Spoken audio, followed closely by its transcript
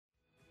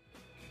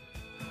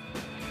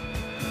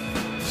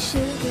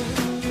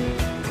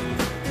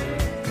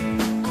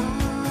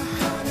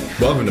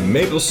Welcome to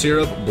Maple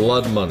Syrup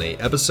Blood Money,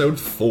 episode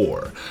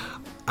 4.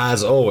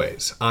 As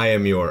always, I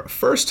am your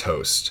first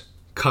host,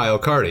 Kyle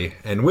Carty,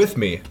 and with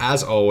me,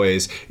 as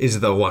always, is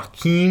the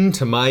Joaquin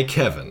to my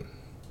Kevin.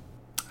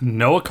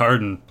 Noah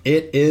Carden.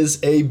 It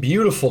is a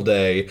beautiful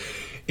day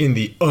in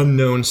the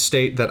unknown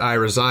state that I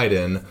reside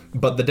in,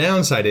 but the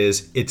downside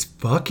is it's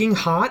fucking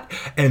hot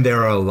and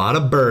there are a lot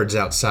of birds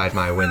outside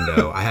my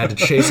window. I had to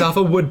chase off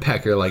a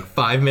woodpecker like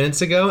 5 minutes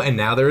ago, and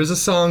now there is a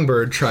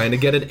songbird trying to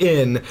get it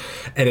in,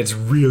 and it's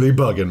really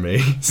bugging me.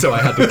 So I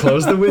had to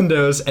close the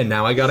windows, and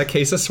now I got a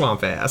case of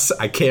swamp ass.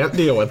 I can't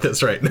deal with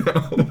this right now.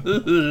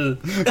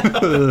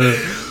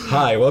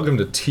 Hi, welcome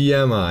to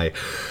TMI.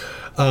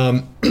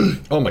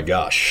 Oh my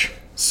gosh.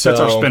 So,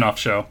 that's our spin-off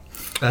show.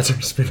 That's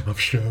our spin-off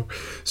show.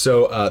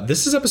 So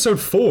this is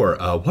episode 4.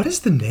 What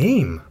is the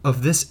name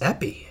of this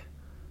epi?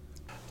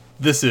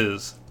 This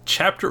is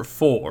Chapter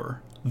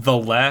 4, The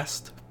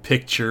Last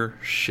Picture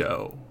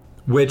Show.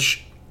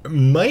 Which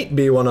might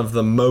be one of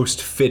the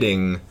most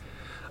fitting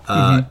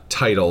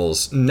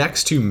titles,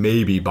 next to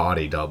maybe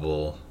Body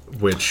Double,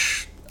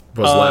 which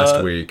was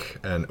last week.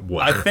 And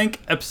what? I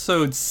think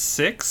episode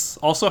 6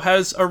 also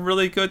has a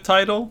really good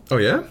title. Oh,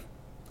 yeah?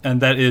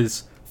 And that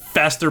is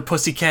Faster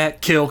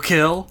Pussycat Kill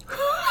Kill.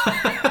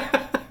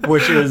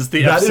 Which is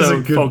the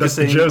episode focusing that's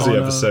the Josie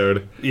on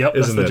episode. Yep,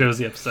 isn't that's the it?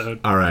 Josie episode.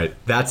 All right,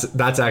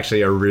 that's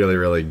actually a really,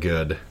 really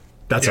good.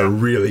 That's a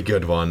really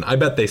good one. I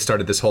bet they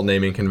started this whole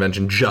naming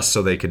convention just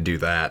so they could do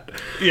that.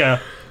 Yeah.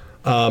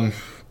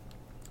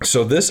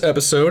 So this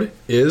episode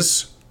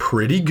is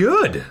pretty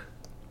good.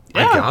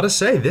 Yeah. I gotta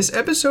say, this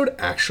episode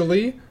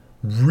actually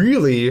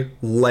really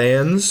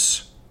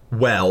lands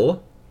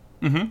well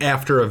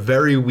after a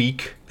very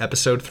weak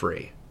episode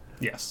 3.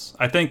 Yes,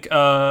 I think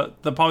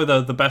probably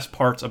the best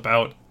parts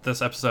about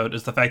this episode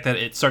is the fact that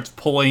it starts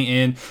pulling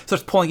in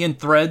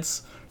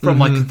threads from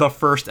like the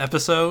first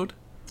episode,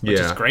 which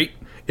is great.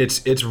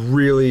 It's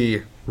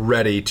really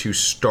ready to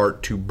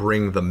start to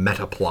bring the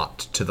meta plot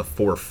to the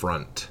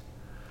forefront.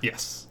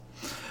 Yes.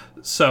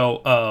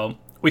 So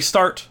we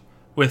start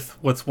with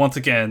once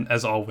again,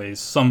 as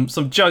always, some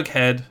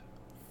Jughead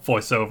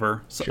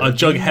voiceover, a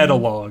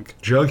Jughead-a-log.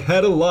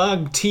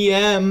 Jughead-a-log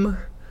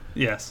TM.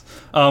 Yes.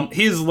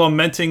 He's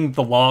lamenting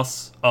the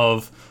loss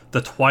of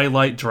the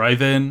Twilight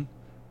Drive-In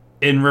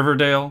in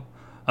Riverdale.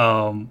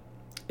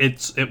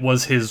 It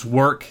was his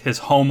work, his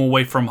home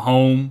away from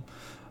home.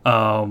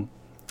 And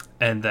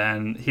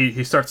then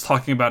he starts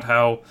talking about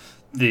how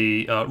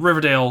the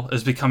Riverdale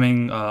is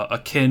becoming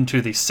akin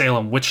to the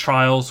Salem witch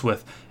trials,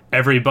 with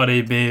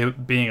everybody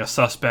being a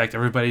suspect,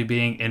 everybody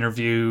being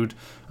interviewed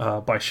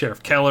by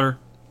Sheriff Keller.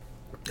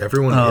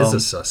 Everyone is a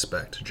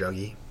suspect,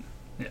 Juggy.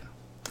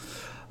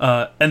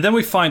 And then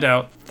we find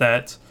out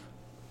that,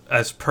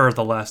 as per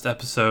the last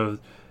episode,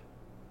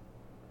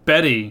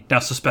 Betty now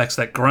suspects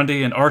that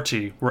Grundy and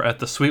Archie were at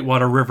the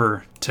Sweetwater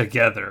River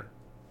together.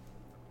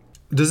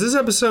 Does this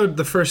episode,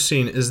 the first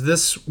scene, is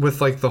this with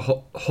like the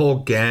whole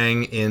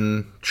gang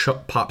in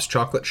Pop's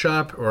chocolate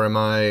shop, or am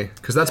I?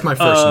 Because that's my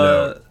first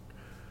note.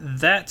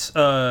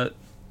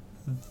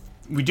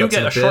 We do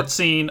get a short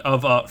scene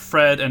of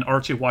Fred and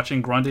Archie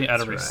watching Grundy at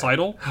a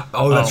recital.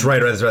 Oh, that's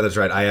right.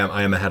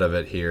 I am ahead of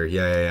it here.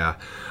 Yeah.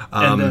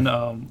 And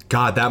then,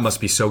 God, that must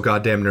be so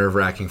goddamn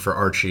nerve-wracking for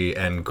Archie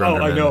and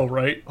Grunderman. Oh, I know,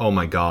 right? Oh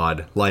my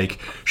God, like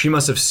she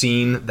must have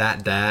seen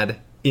that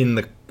dad in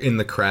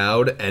the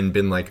crowd and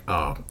been like,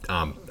 oh,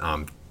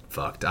 I'm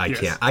fucked.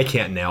 I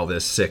can't nail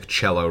this sick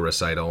cello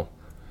recital.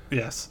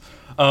 Yes.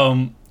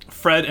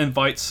 Fred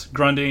invites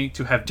Grundy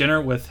to have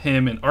dinner with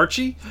him and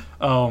Archie.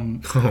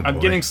 I'm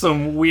getting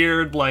some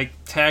weird, like,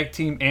 tag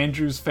team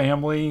Andrews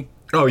family.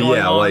 Oh,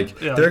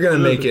 yeah, they're going to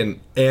make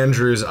an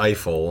Andrews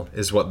Eiffel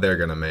is what they're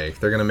going to make.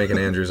 They're going to make an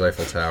Andrews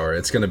Eiffel Tower.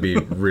 It's going to be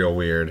real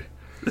weird.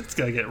 It's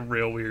going to get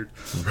real weird.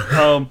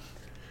 And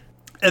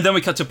then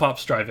we cut to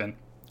Pop's Drive-In,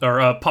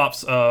 or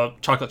Pop's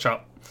Chocolate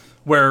Shop,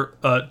 where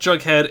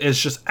Jughead is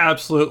just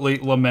absolutely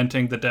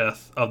lamenting the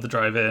death of the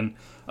drive-in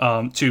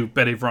to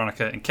Betty,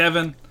 Veronica, and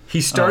Kevin. He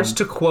starts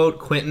to quote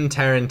Quentin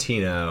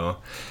Tarantino,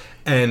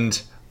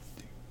 and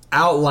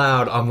out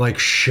loud, I'm like,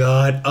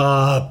 shut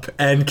up.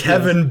 And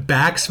Kevin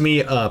backs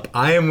me up.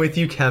 I am with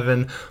you,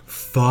 Kevin.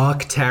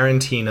 Fuck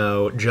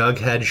Tarantino.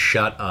 Jughead,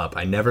 shut up.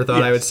 I never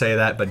thought I would say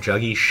that, but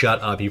Juggy,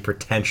 shut up, you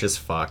pretentious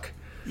fuck.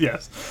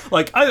 Yes.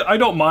 Like, I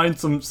don't mind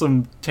some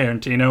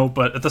Tarantino,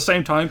 but at the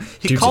same time,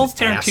 he calls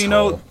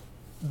Tarantino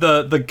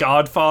the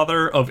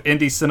godfather of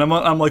indie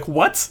cinema. I'm like,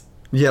 what?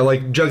 Yeah,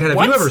 like, Jughead,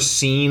 have you ever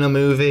seen a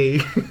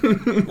movie?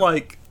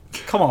 Like,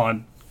 come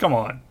on.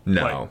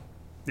 No. Like,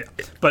 yeah.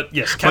 But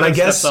yes, Kevin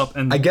steps up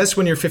and... I guess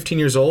when you're 15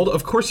 years old,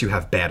 of course you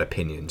have bad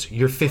opinions.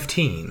 You're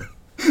 15.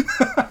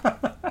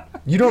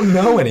 You don't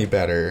know any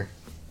better.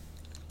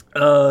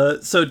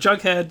 So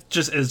Jughead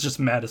is just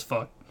mad as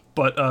fuck.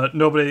 But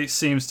nobody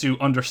seems to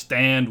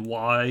understand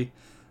why.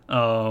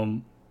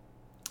 Apparently,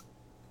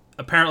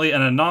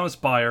 an anonymous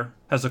buyer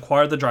has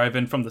acquired the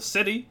drive-in from the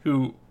city,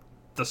 who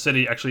the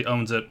city actually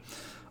owns it.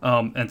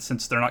 And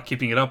since they're not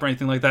keeping it up or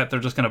anything like that, they're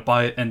just going to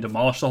buy it and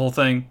demolish the whole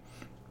thing.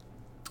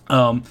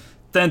 Then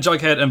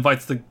Jughead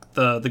invites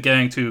the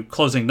gang to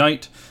closing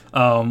night,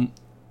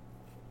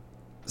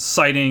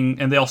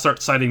 citing, and they all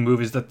start citing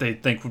movies that they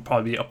think would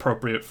probably be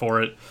appropriate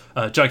for it.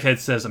 Jughead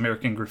says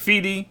American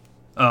Graffiti.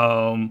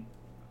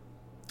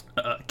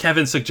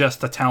 Kevin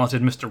suggests The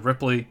Talented Mr.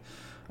 Ripley.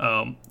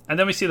 And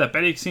then we see that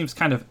Betty seems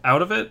kind of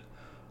out of it.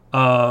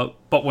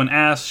 But when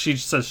asked, she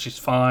says she's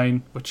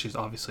fine, which she's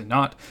obviously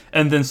not,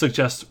 and then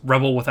suggests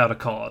Rebel Without a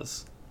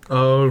Cause.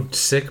 Oh,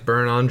 sick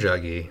burn on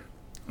Juggy.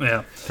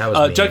 Yeah. That was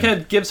mean.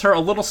 Jughead gives her a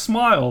little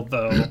smile,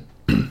 though.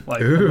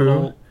 Like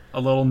a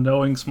little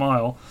knowing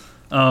smile.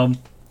 And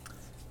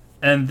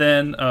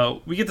then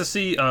we get to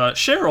see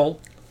Cheryl,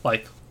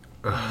 like,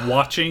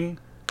 watching.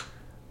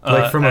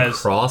 Like from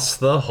across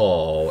the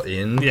hall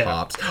in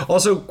Pop's.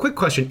 Also, quick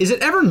question. Is it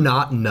ever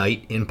not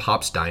night in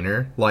Pop's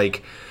Diner?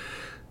 Like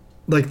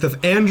the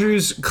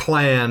Andrews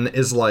clan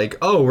is like,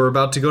 oh, we're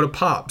about to go to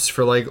Pop's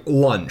for, like,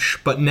 lunch.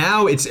 But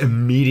now it's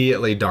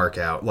immediately dark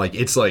out. Like,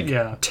 it's, like,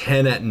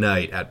 10 at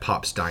night at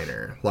Pop's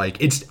Diner.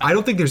 Like, I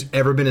don't think there's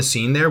ever been a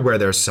scene there where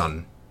there's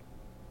sun.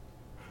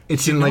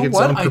 It's in, like, its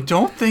own... I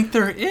don't think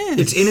there is.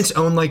 It's in its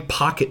own, like,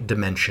 pocket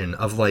dimension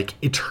of, like,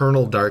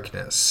 eternal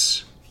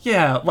darkness.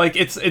 Yeah, like,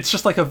 it's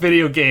just like a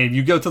video game.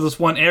 You go to this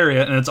one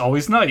area, and it's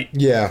always night.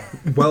 Yeah,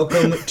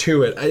 welcome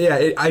to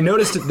it. I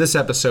noticed it this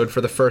episode for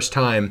the first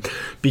time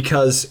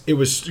because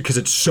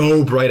it's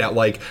so bright out.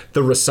 Like,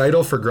 the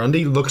recital for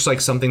Grundy looks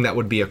like something that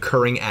would be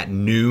occurring at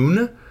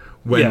noon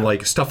when,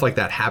 like, stuff like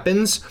that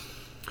happens.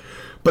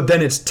 But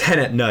then it's 10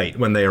 at night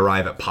when they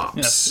arrive at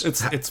Pop's.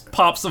 Yeah, it's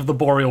Pop's of the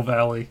Boreal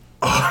Valley.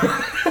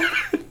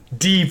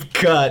 Deep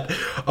cut.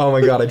 Oh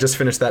my god, I just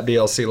finished that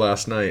DLC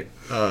last night.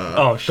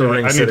 Oh shit,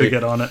 I need to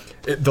get on it.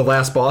 The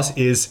last boss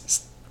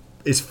is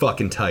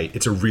fucking tight.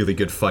 It's a really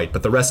good fight,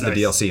 but the rest of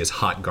the DLC is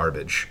hot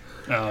garbage.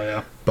 Oh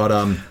yeah. But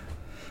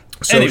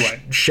so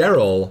anyway,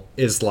 Cheryl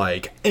is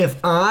like,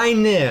 if I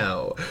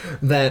knew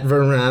that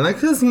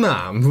Veronica's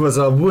mom was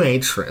a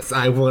waitress,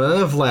 I wouldn't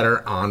have let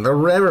her on the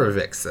River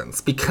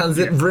Vixens because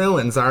it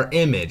ruins our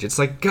image. It's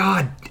like,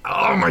 God,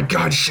 oh my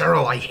god,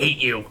 Cheryl, I hate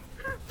you.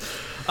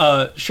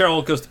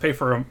 Cheryl goes to pay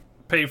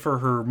for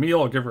her meal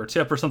or give her a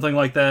tip or something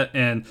like that,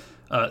 and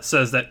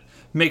says that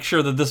make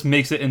sure that this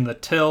makes it in the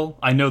till.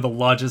 I know the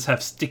lodges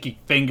have sticky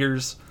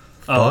fingers.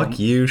 Fuck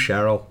you,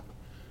 Cheryl.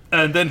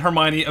 And then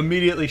Hermione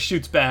immediately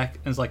shoots back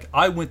and is like,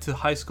 I went to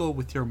high school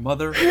with your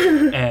mother,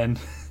 and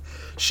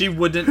she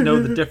wouldn't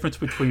know the difference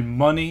between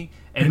money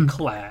and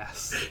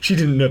class. She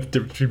didn't know the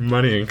difference between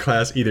money and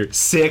class either.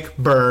 Sick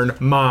burn,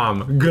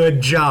 mom. Good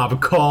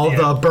job. Call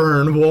the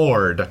burn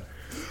ward.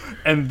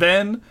 And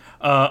then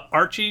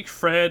Archie,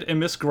 Fred, and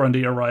Miss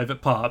Grundy arrive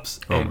at Pop's,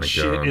 and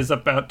shit is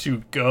about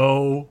to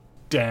go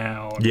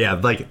down. Yeah,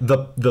 like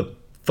the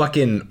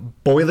fucking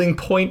boiling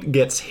point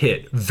gets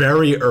hit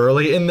very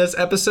early in this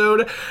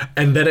episode,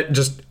 and then it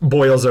just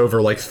boils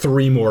over like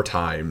 3 more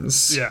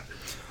times.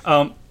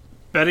 Yeah.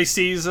 Betty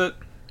sees it,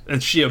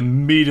 and she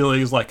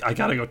immediately is like, I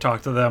gotta go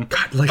talk to them.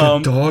 God, like a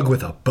dog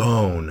with a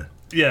bone.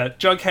 Yeah,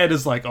 Jughead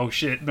is like, oh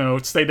shit, no,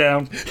 stay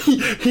down.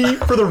 He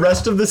for the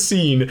rest of the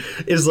scene,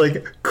 is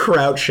like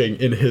crouching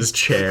in his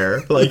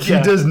chair. Like, he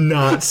does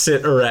not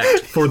sit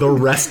erect for the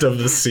rest of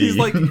the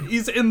scene.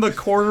 He's in the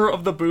corner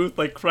of the booth,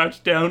 like,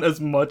 crouched down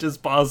as much as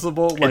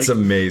possible. Like, it's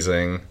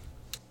amazing.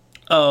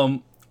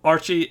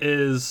 Archie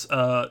is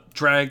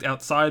dragged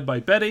outside by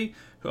Betty,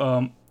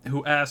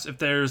 who asks if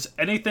there's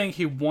anything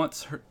he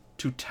wants her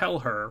to tell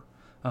her.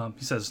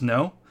 He says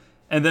no.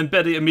 And then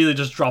Betty immediately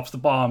just drops the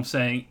bomb,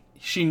 saying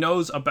she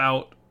knows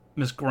about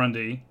Miss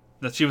Grundy,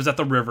 that she was at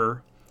the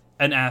river,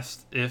 and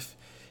asked if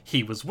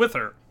he was with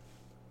her.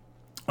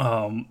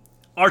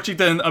 Archie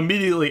then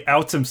immediately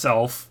outs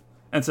himself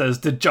and says,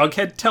 did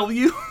Jughead tell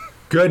you?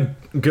 Good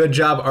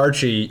job,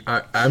 Archie.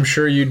 I'm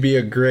sure you'd be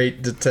a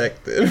great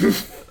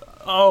detective.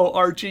 Oh,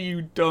 Archie,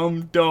 you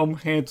dumb,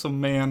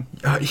 handsome man.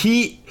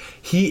 He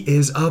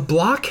is a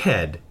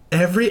blockhead.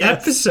 Every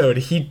episode,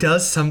 he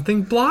does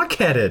something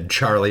blockheaded,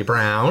 Charlie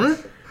Brown.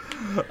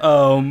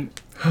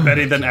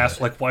 Betty then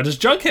asks, like, why does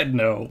Jughead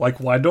know?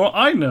 Like, why don't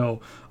I know?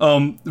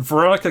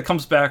 Veronica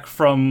comes back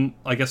from,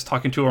 I guess,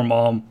 talking to her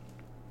mom,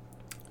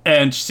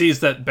 and sees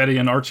that Betty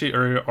and Archie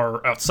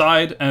are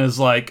outside, and is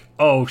like,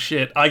 oh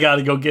shit, I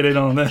gotta go get in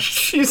on this.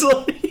 She's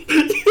like,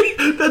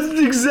 that's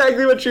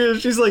exactly what she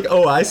is. She's like,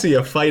 oh, I see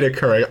a fight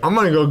occurring. I'm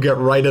gonna go get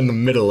right in the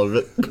middle of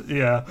it.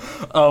 Yeah.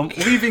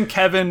 Leaving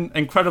Kevin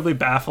incredibly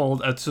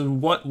baffled as to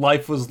what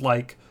life was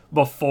like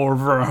before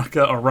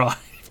Veronica arrived.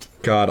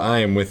 God, I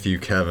am with you,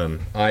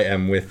 Kevin. I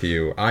am with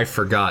you. I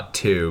forgot,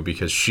 too,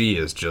 because she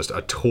is just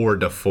a tour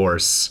de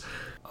force.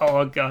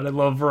 Oh, God, I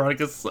love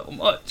Veronica so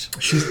much.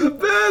 She's the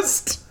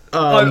best!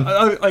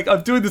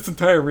 I'm doing this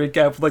entire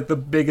recap with, like, the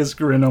biggest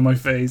grin on my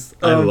face.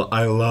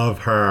 I love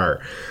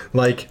her.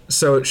 Like,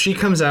 so she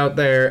comes out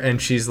there,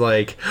 and she's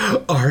like,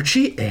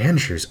 Archie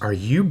Andrews, are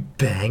you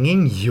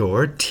banging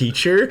your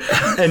teacher?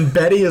 And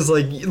Betty is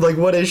like,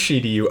 what is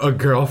she to you? A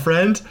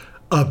girlfriend?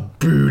 A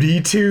booty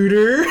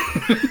tutor?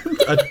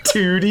 A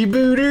Tootie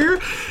Booter.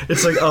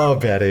 It's like, oh,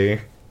 Betty.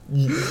 All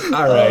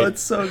right. Oh,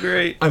 it's so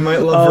great. I might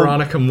love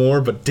Veronica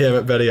more, but damn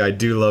it, Betty, I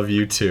do love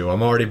you too.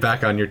 I'm already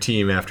back on your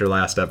team after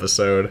last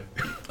episode.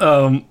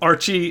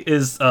 Archie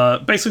is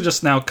basically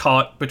just now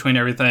caught between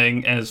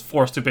everything and is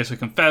forced to basically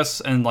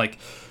confess and, like,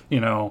 you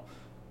know,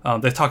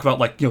 they talk about,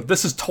 like, you know,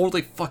 this is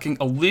totally fucking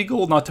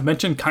illegal, not to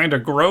mention kind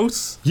of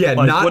gross. Yeah,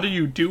 like, not- what are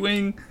you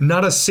doing?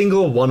 Not a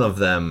single one of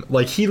them.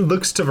 Like, he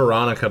looks to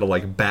Veronica to,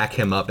 like, back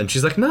him up, and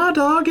she's like, nah,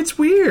 dog, it's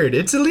weird.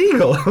 It's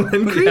illegal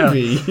and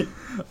creepy.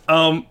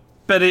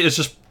 Betty is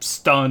just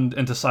stunned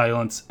into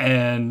silence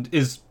and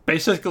is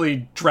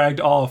basically dragged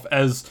off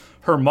as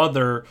her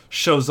mother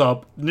shows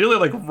up, nearly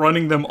like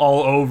running them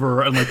all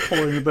over and like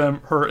pulling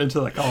her into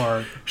the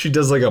car. She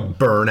does, like, a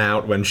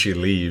burnout when she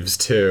leaves,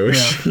 too.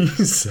 Yeah.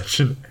 She's such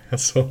an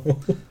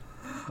asshole.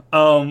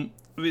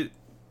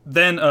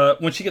 Then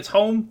when she gets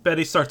home,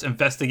 Betty starts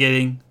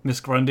investigating Miss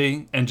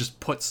Grundy and just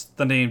puts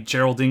the name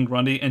Geraldine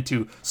Grundy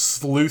into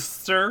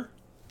Sleuthster,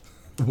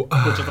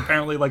 which is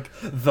apparently like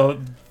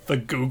the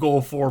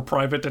Google for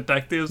private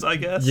detectives, I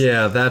guess.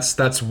 Yeah,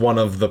 that's one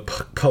of the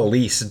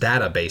police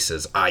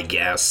databases, I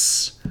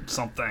guess.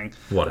 Something.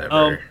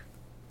 Whatever.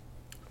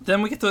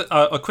 Then we get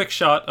a quick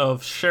shot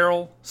of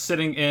Cheryl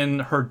sitting in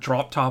her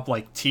drop top,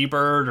 like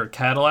T-Bird or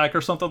Cadillac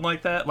or something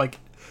like that. Like,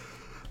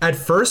 At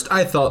first,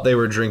 I thought they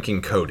were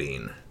drinking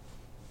codeine.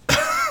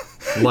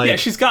 Like, yeah,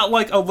 she's got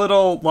like a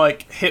little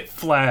like hip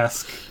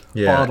flask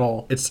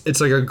bottle.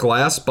 It's like a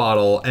glass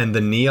bottle, and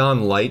the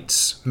neon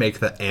lights make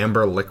the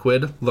amber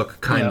liquid look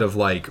kind of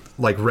like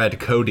red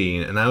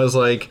codeine. And I was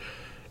like,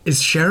 is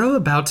Cheryl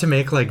about to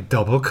make like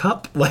double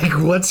cup? Like,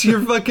 what's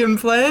your fucking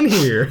plan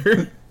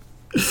here?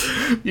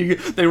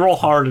 They roll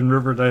hard in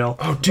Riverdale.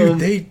 Oh, dude,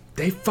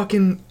 they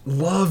fucking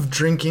love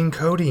drinking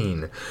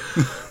codeine.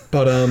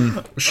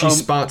 But she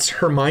spots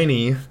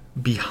Hermione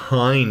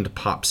behind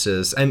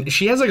Pops's, and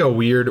she has like a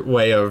weird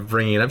way of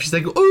bringing it up. She's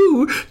like,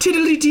 "Ooh,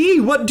 tiddly dee,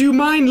 what do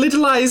mine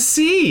little eyes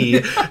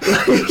see?"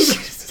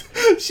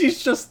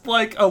 She's just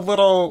like a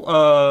little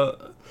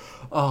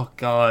oh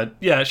god,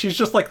 yeah, she's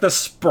just like the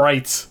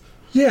sprite.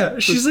 Yeah,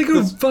 she's like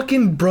a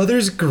fucking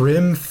Brothers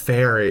Grimm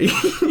fairy.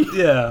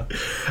 Yeah.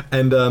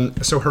 And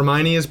so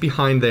Hermione is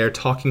behind there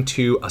talking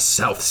to a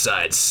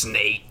Southside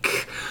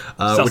snake.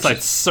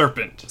 Southside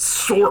serpent.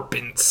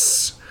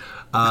 Sorpents.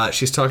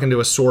 She's talking to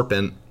a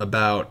Sorpent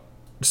about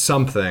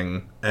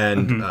something,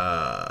 and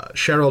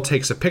Cheryl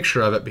takes a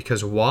picture of it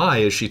because why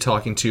is she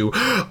talking to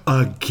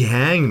a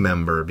gang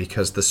member?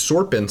 Because the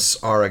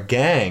Sorpents are a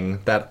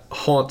gang that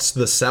haunts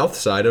the south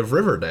side of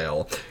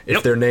Riverdale.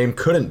 If their name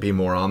couldn't be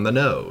more on the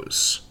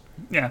nose.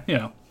 Yeah, you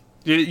know.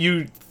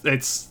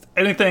 It's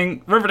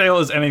anything, Riverdale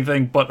is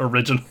anything but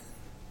original.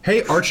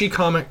 Hey, Archie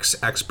Comics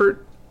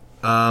expert.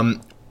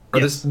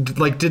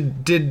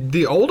 Did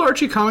the old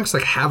Archie Comics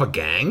like have a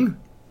gang?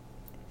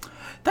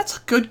 That's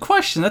a good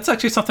question. That's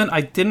actually something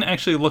I didn't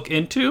actually look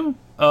into.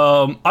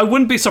 I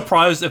wouldn't be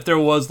surprised if there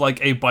was like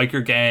a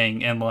biker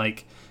gang in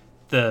like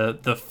the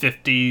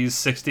 50s,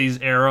 60s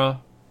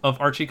era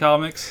of Archie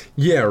Comics.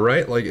 Yeah,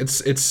 right? Like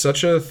it's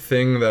such a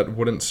thing that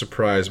wouldn't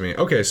surprise me.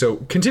 Okay, so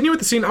continue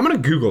with the scene. I'm going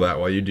to Google that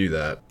while you do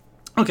that.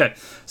 Okay,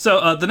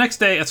 so the next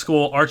day at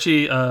school,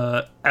 Archie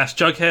asked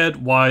Jughead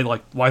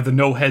why the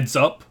no heads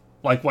up?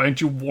 Like, why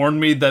didn't you warn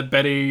me that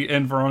Betty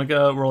and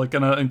Veronica were like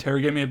gonna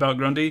interrogate me about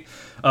Grundy?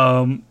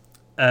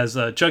 As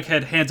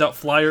Jughead hands out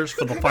flyers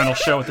for the final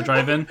show at the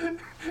drive-in.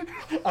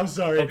 I'm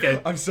sorry.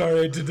 Okay. I'm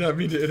sorry. I did not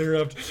mean to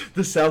interrupt.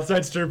 The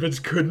Southside Serpents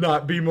could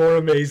not be more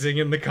amazing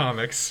in the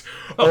comics.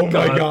 Oh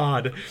my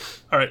god.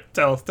 All right,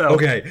 tell.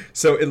 Okay,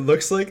 so it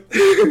looks like...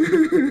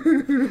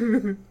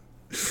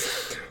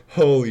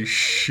 Holy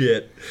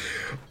shit.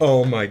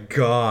 Oh my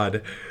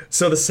god.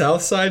 So the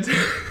Southside...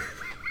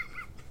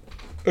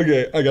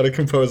 Okay, I gotta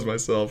compose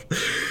myself.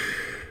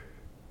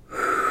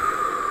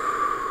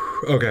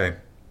 Okay.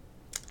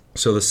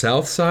 So the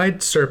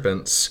Southside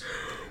Serpents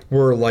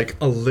were like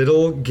a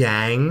little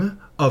gang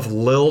of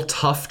lil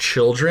tough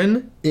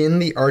children in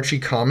the Archie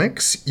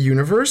Comics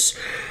universe.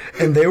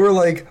 And they were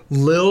like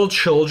lil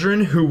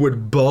children who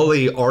would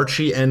bully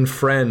Archie and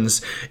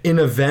friends in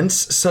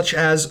events such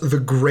as the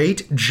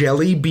Great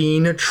Jelly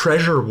Bean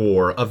Treasure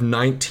War of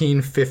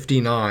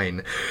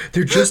 1959.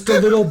 They're just a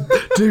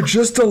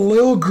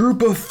little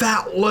group of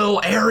fat lil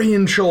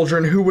Aryan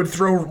children who would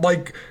throw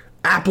like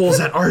apples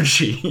at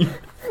Archie.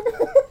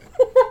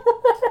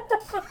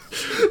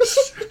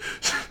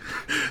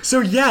 So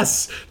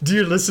yes,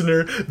 dear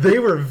listener, they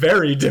were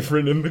very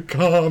different in the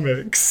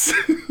comics.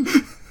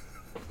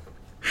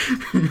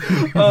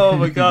 Oh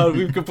my god,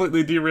 we've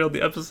completely derailed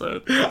the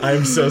episode.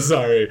 I'm so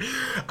sorry.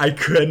 I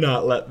could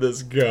not let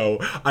this go.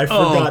 I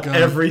forgot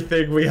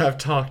everything we have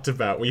talked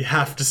about. We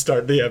have to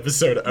start the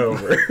episode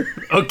over.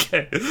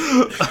 Okay.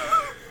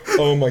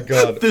 Oh my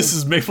god. This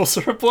is Maple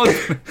Syrup Blood.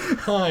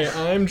 Hi,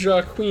 I'm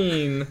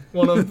Jaqueen,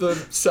 one of the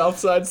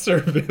Southside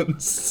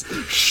Servants.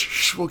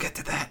 Shh, we'll get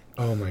to that.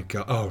 Oh my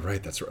god. Oh,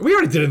 right, that's right. We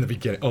already did it in the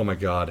beginning. Oh my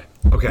god.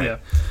 Okay. Yeah.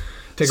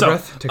 Take a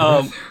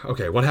breath.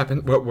 Okay, what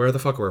happened? Where the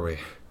fuck were we?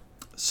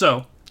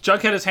 So,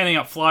 Jughead is handing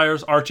out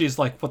flyers. Archie's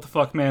like, what the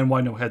fuck, man?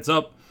 Why no heads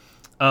up?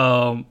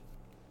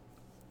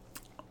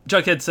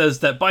 Jughead says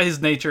that by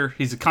his nature,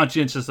 he's a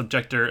conscientious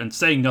objector, and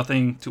saying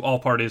nothing to all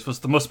parties was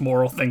the most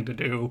moral thing to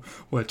do,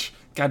 which,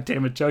 god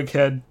damn it,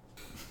 Jughead.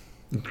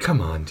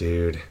 Come on,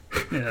 dude.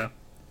 Yeah.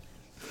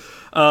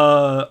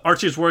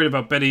 Archie's worried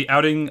about Betty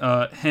outing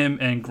him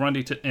and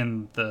Grundy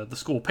in the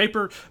school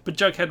paper, but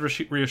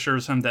Jughead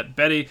reassures him that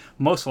Betty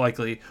most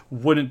likely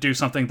wouldn't do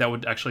something that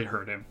would actually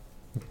hurt him.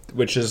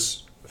 Which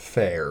is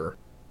fair.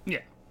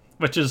 Yeah,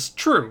 which is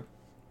true.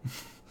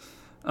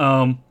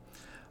 Jughead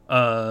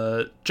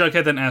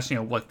then asks,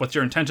 what's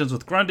your intentions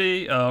with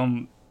Grundy?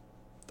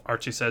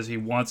 Archie says he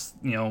wants,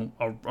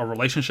 a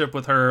relationship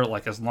with her,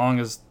 like, as long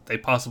as they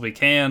possibly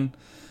can.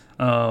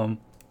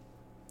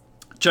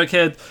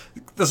 Jughead,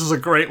 this is a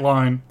great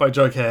line by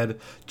Jughead.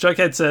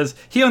 Jughead says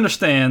he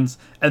understands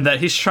and that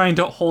he's trying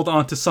to hold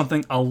on to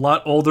something a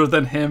lot older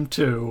than him,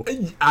 too.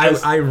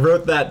 I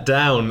wrote that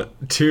down,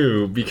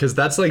 too, because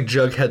that's like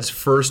Jughead's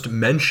first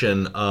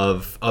mention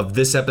of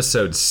this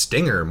episode's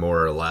stinger,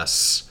 more or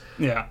less.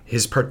 Yeah.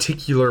 His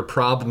particular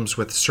problems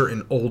with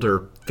certain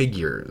older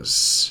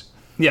figures.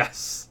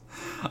 Yes.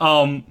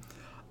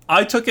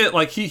 I took it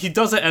like he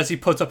does it as he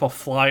puts up a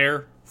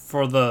flyer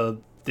for the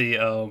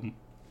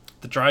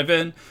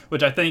drive-in,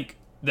 which I think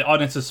the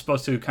audience is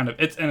supposed to kind of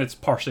it's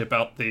partially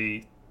about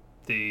the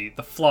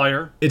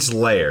flyer. It's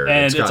layered.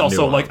 And it's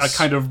also nuance. like a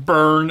kind of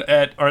burn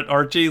at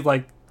Archie,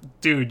 like,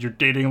 dude, you're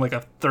dating like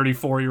a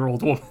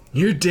 34-year-old woman.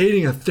 You're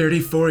dating a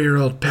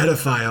 34-year-old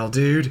pedophile,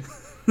 dude.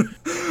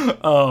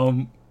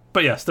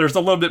 But yes, there's a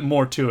little bit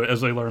more to it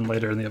as we learn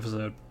later in the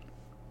episode.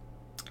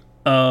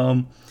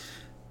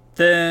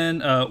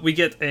 Then we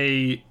get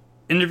a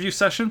interview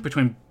session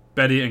between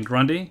Betty and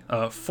Grundy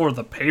for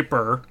the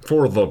paper.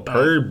 For the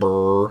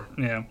paper.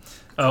 Yeah.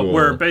 Cool.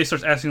 Where Betty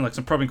starts asking like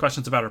some probing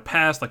questions about her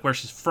past, like where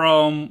she's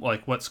from,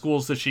 like what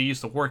schools did she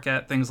used to work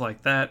at, things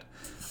like that.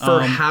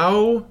 For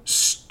how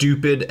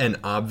stupid and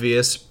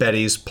obvious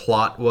Betty's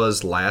plot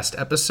was last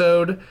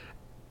episode,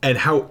 and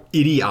how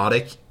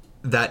idiotic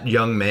that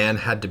young man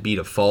had to be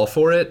to fall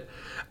for it,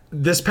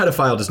 this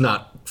pedophile does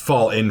not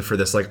fall in for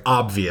this like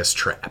obvious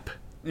trap.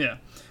 Yeah.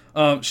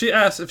 She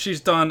asks if she's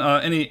done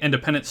any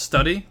independent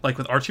study, like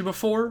with Archie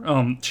before.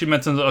 She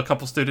mentions a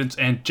couple students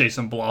and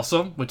Jason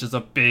Blossom, which is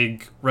a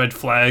big red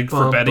flag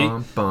for Betty.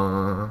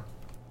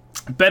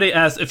 Betty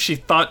asks if she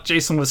thought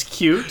Jason was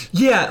cute.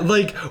 Yeah,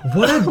 like,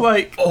 what a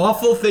like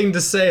awful thing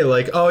to say.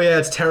 Like, oh yeah,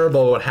 it's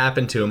terrible what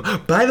happened to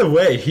him. By the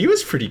way, he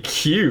was pretty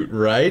cute,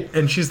 right?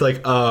 And she's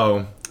like,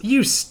 oh,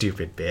 you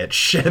stupid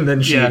bitch. And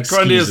then she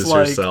excuses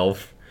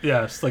herself.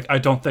 Yes, like, I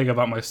don't think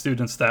about my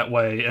students that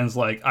way, and it's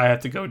like, I have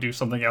to go do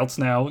something else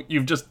now.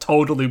 You've just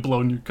totally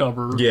blown your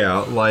cover. Yeah,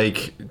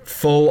 like,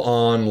 full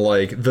on,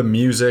 like, the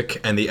music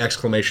and the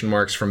exclamation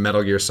marks from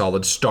Metal Gear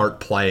Solid start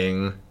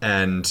playing,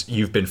 and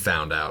you've been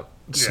found out.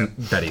 Yeah.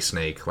 Betty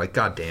Snake, like,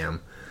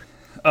 goddamn.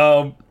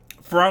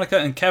 Veronica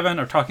and Kevin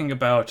are talking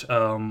about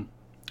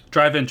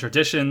drive-in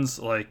traditions,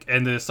 like,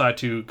 and they decide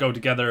to go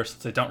together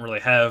since they don't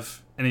really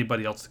have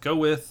anybody else to go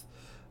with.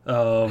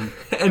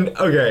 And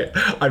okay,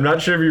 I'm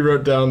not sure if you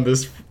wrote down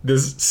this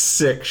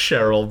sick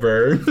Cheryl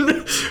burn,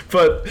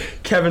 but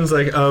Kevin's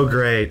like, oh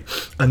great,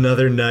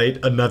 another night,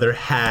 another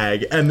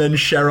hag, and then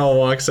Cheryl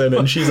walks in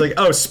and she's like,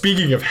 oh,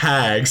 speaking of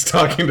hags,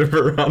 talking to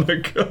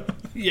Veronica.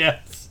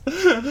 Yes.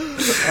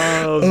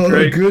 Oh,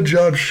 great. Good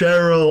job,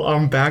 Cheryl.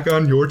 I'm back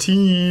on your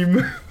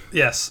team.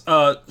 Yes.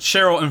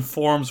 Cheryl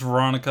informs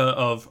Veronica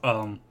of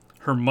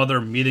her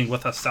mother meeting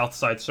with a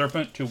Southside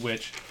Serpent, to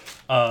which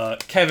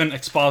Kevin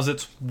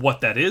exposits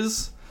what that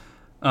is.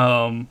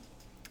 And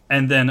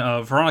then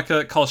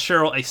Veronica calls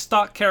Cheryl a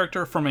stock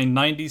character from a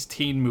 90s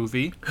teen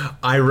movie.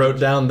 I wrote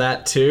down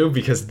that too,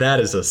 because that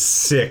is a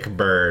sick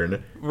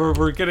burn.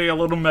 We're getting a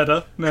little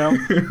meta now.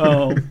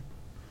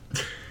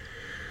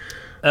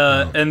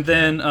 And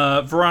then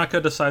Veronica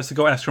decides to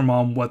go ask her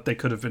mom what they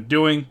could have been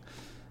doing.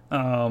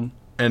 And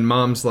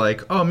Mom's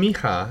like, oh,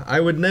 mija, I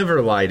would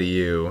never lie to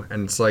you.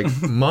 And it's like,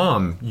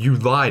 Mom, you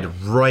lied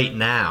right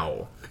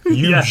now.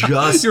 You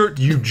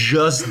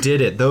just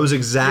did it.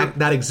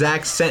 That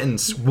exact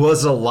sentence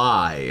was a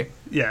lie.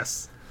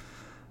 Yes.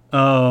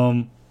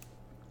 Yeah,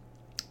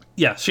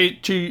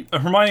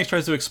 Hermione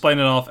tries to explain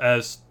it off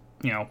as,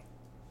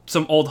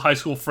 some old high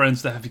school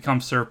friends that have become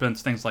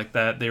serpents, things like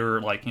that. They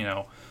were like,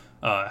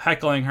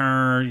 heckling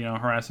her,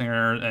 harassing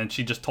her, and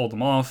she just told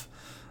them off.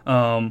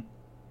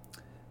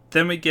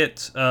 Then we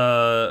get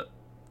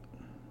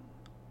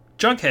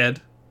Jughead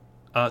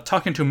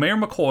talking to Mayor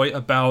McCoy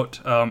about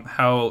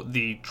how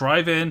the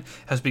drive-in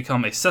has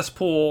become a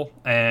cesspool,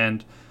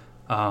 and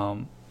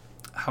how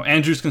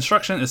Andrew's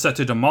construction is set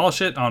to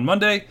demolish it on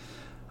Monday.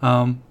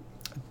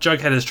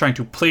 Jughead is trying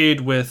to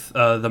plead with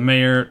the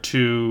mayor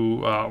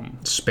to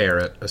spare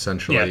it,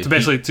 essentially. Yeah,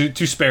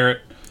 to spare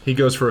it. He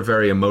goes for a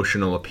very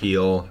emotional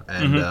appeal,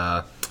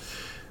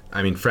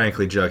 and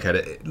frankly,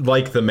 Jughead,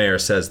 like the mayor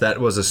says, that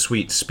was a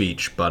sweet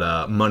speech,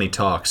 but money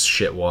talks,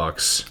 shit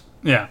walks.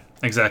 Yeah,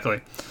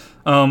 exactly.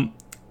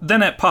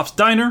 Then at Pop's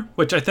Diner,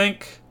 which I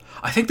think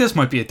this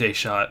might be a day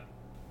shot.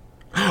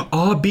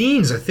 Aw,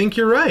 beans, I think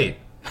you're right.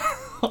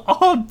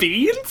 Oh,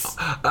 beans?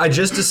 I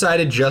just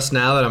decided just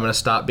now that I'm going to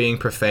stop being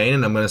profane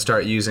and I'm going to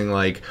start using,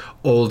 like,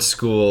 old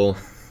school...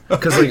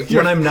 Because, like,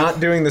 when I'm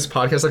not doing this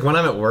podcast, like, when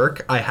I'm at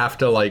work, I have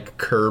to, like,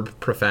 curb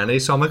profanity.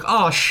 So I'm like,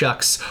 aw,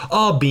 shucks,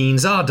 aw,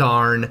 beans, aw,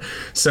 darn.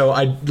 So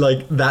I,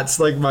 like,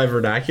 that's, like, my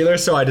vernacular.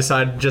 So I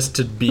decided just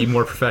to be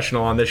more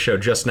professional on this show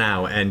just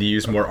now and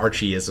use more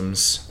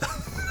Archie-isms.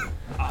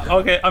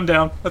 Okay, I'm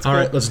down. That's cool. All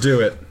right, let's do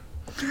it.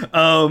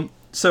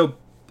 So,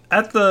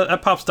 at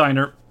Pop's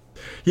Diner...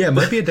 Yeah, it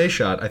might be a day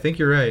shot. I think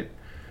you're right.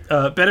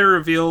 Betty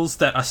reveals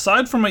that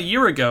aside from a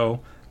year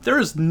ago, there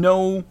is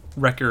no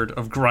record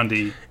of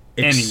Grundy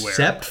anywhere.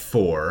 Except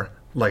for,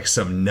 like,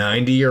 some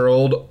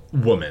 90-year-old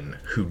woman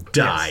who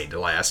died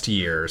last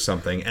year or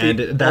something. And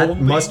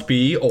that must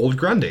be old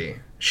Grundy.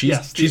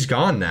 She's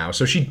gone now.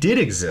 So she did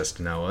exist,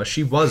 Noah.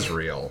 She was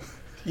real.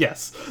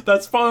 Yes,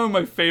 that's probably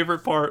my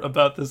favorite part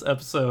about this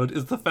episode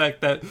is the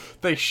fact that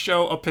they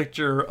show a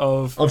picture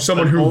of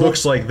someone who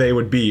looks like they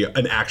would be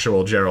an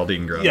actual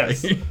Geraldine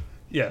Grundy.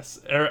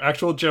 Yes,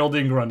 actual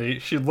Geraldine Grundy.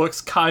 She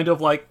looks kind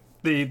of like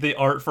the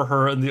art for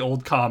her in the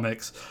old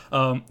comics.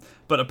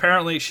 But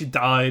apparently she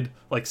died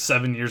like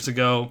 7 years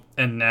ago,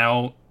 and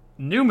now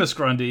new Miss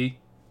Grundy,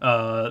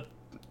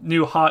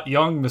 new hot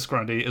young Miss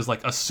Grundy is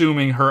like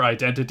assuming her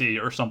identity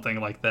or something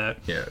like that.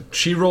 Yeah,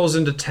 she rolls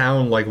into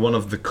town like one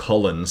of the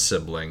Cullen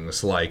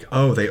siblings, like,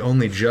 oh, they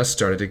only just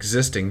started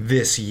existing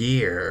this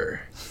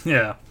year.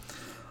 Yeah.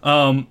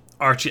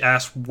 Archie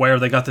asks where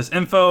they got this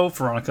info.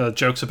 Veronica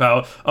jokes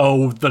about,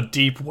 oh, the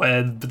deep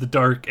web, the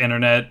dark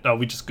internet. Oh,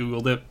 we just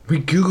Googled it. We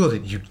Googled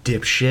it, you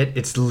dipshit.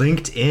 It's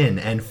LinkedIn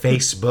and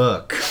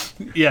Facebook.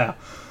 Yeah.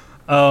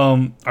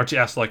 Archie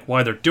asks, like,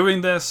 why they're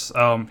doing this.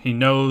 He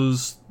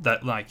knows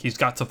that, like, he's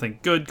got something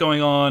good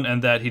going on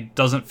and that he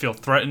doesn't feel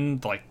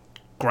threatened. Like,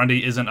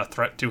 Grundy isn't a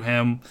threat to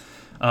him.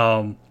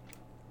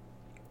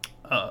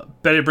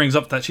 Betty brings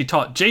up that she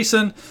taught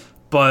Jason,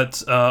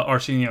 but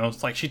Archie,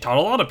 it's like she taught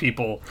a lot of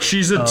people.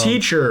 She's a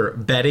teacher,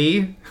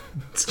 Betty.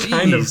 It's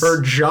kind of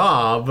her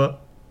job.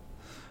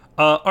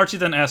 Archie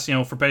then asks,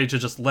 for Betty to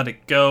just let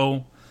it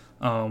go.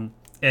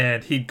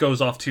 And he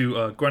goes off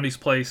to Grundy's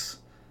place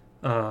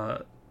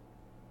and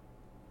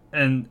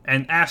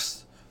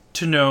asks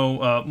to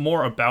know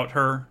more about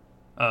her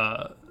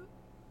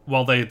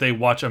while they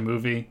watch a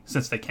movie,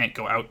 since they can't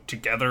go out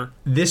together.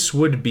 This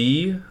would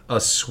be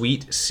a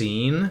sweet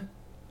scene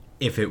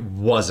if it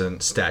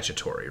wasn't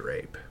statutory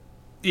rape.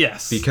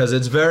 Yes. Because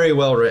it's very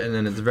well written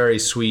and it's very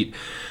sweet.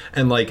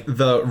 And, like,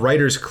 the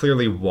writers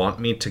clearly want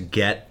me to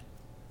get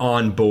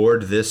on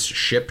board this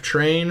ship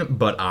train,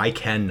 but I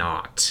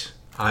cannot.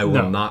 I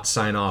will not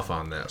sign off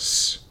on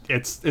this.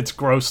 It's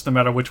gross no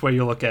matter which way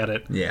you look at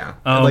it. Yeah.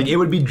 Like, it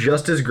would be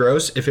just as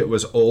gross if it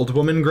was old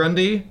woman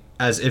Grundy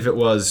as if it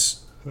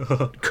was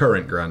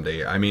current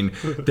Grundy. I mean,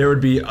 there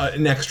would be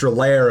an extra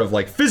layer of,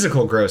 like,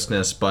 physical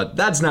grossness, but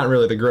that's not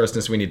really the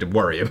grossness we need to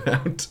worry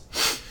about.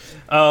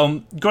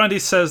 Grundy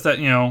says that,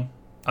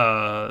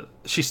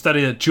 she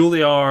studied at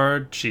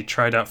Juilliard, she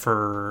tried out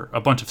for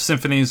a bunch of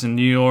symphonies in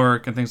New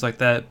York and things like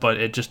that, but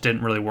it just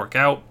didn't really work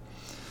out.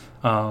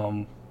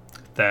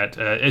 That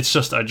it's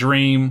just a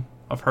dream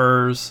of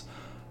hers.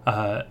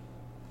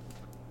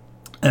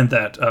 And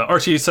that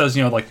Archie says,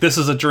 like, this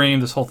is a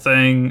dream, this whole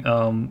thing,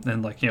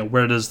 and, like,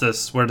 where does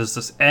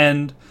this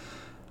end?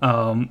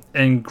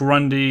 And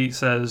Grundy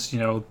says,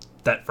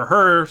 that for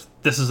her,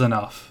 this is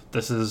enough.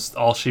 This is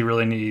all she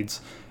really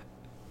needs.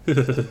 Yeah,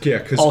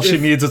 because all she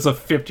needs is a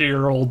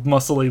 50-year-old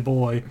muscly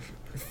boy.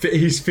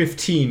 He's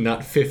 15,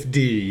 not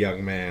 50,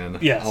 young man.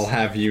 Yes. I'll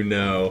have you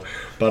know.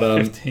 But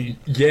 15.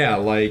 Yeah,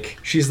 like,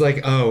 she's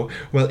like, oh,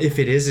 well, if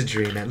it is a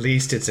dream, at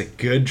least it's a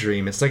good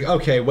dream. It's like,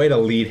 okay, way to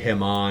lead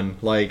him on.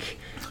 Like,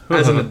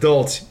 as an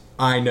adult,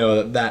 I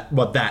know that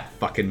what that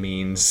fucking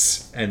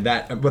means, and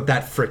what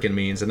that frickin'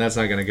 means, and that's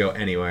not gonna go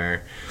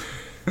anywhere.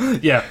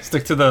 Yeah,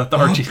 stick to the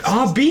Archie.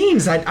 Oh,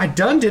 beans! I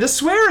done did a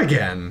swear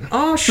again.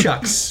 Oh,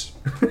 shucks.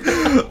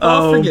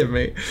 Oh, forgive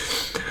me.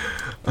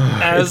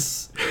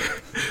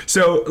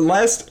 So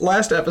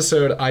last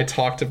episode I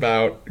talked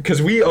about,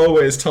 because we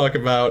always talk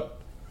about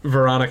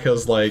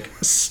Veronica's, like,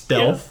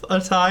 stealth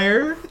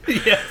attire.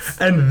 Yes.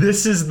 And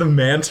this is the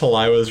mantle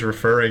I was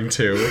referring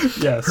to.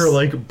 Yes. Her,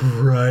 like,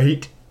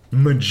 bright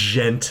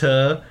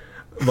magenta,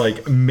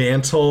 like,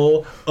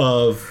 mantle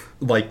of,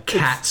 like,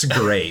 cat's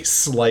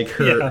grace. Like,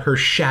 her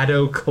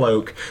shadow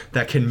cloak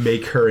that can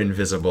make her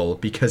invisible,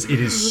 because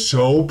it is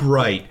so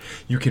bright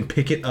you can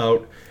pick it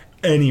out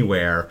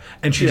anywhere,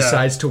 and she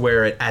decides to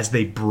wear it as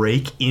they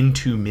break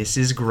into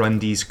Mrs.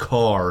 Grundy's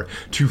car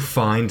to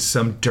find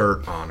some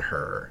dirt on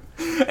her.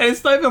 And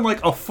it's not even,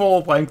 like, a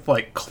full-length,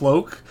 like,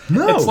 cloak.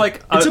 No, it's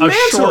like it's a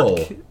mantle.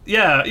 Short,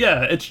 yeah,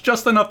 it's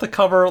just enough to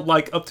cover,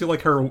 like, up to,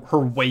 like, her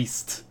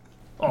waist.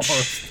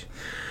 Almost.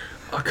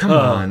 Oh, come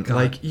on. God.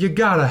 Like, you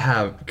gotta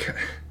have...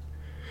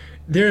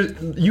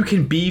 You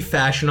can be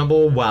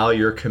fashionable while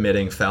you're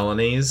committing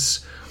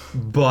felonies,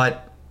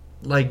 but...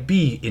 like,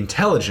 be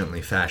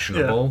intelligently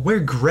fashionable. Yeah. Wear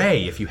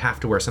gray if you have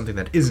to wear something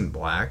that isn't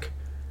black.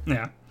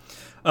 Yeah.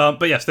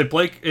 But yes, they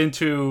break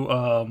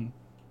into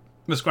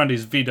Miss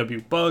Grundy's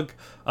VW Bug.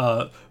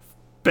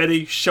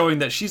 Betty showing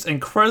that she's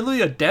incredibly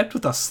adept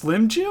with a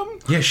Slim Jim.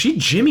 Yeah, she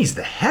jimmies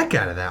the heck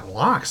out of that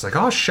lock. It's like,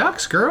 oh,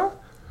 shucks,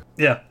 girl.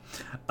 Yeah.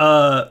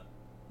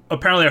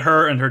 Apparently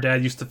her and her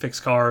dad used to fix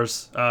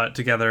cars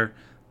together.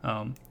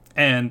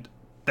 And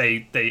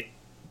they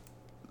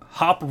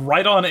hop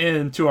right on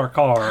into our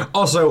car.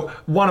 Also,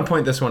 want to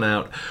point this one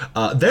out.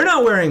 They're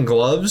not wearing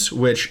gloves,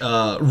 which,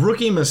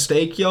 rookie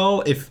mistake,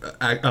 y'all. If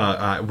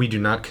we do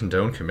not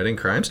condone committing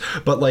crimes,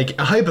 but, like,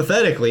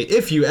 hypothetically,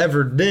 if you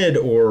ever did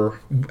or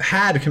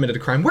had committed a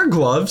crime, wear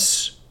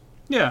gloves.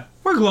 Yeah.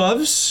 Wear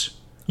gloves.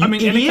 You any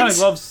kind of idiots.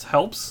 gloves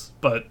helps,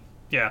 but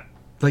yeah.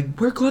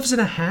 Like, wear gloves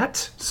and a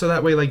hat, so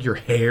that way, like, your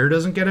hair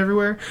doesn't get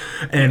everywhere.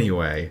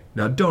 Anyway,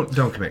 no,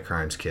 don't commit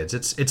crimes, kids.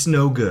 It's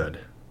no good.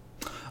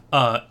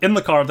 In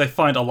the car, they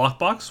find a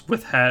lockbox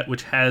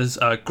which has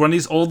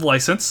Grundy's old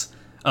license,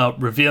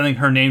 revealing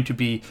her name to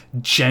be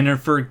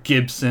Jennifer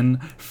Gibson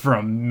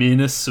from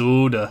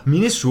Minnesota.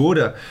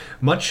 Minnesota,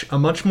 a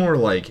much more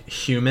like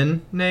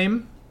human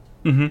name.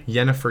 Mm-hmm.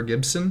 Jennifer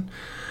Gibson.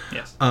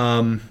 Yes.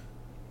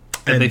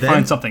 And they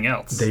find something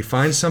else. They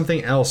find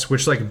something else,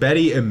 which, like,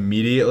 Betty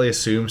immediately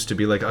assumes to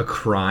be, like, a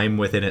crime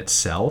within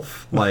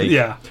itself. Like,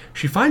 yeah.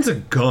 She finds a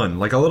gun,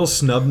 like a little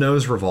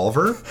snub-nosed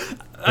revolver.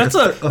 That's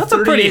a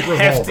pretty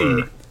hefty.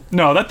 revolver.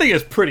 No, that thing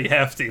is pretty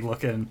hefty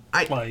looking.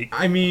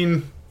 I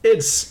mean,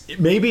 it's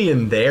maybe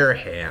in their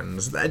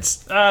hands.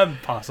 That's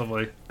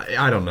possibly.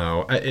 I don't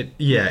know.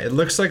 It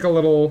looks like a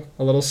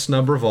little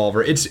snub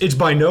revolver. It's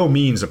by no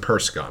means a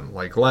purse gun.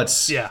 Like,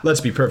 let's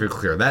be perfectly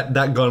clear.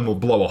 That gun will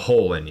blow a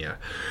hole in you.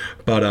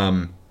 But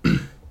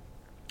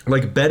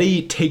like,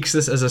 Betty takes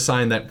this as a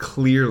sign that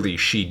clearly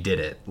she did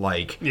it.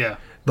 Like,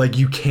 like,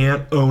 you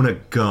can't own a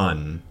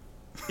gun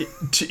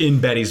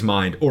in Betty's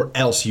mind, or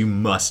else you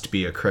must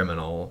be a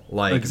criminal.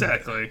 Like,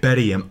 exactly.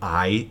 Betty,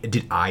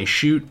 did I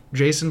shoot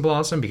Jason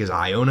Blossom because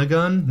I own a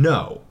gun?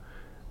 No.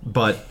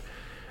 But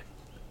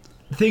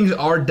things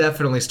are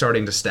definitely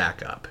starting to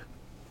stack up.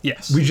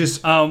 Yes. We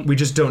just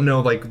don't know,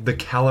 like, the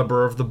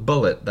caliber of the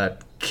bullet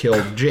that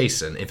killed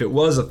Jason. If it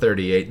was a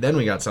 .38, then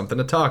we got something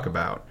to talk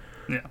about.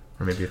 Yeah.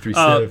 Or maybe a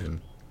 .37.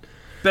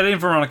 Betty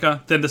and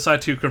Veronica then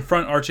decide to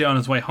confront Archie on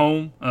his way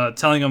home,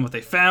 telling him what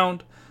they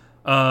found.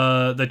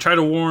 They try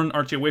to warn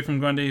Archie away from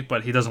Grundy,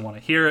 but he doesn't want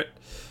to hear it.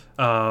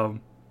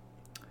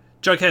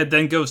 Jughead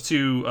then goes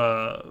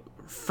to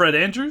Fred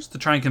Andrews to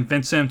try and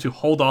convince him to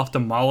hold off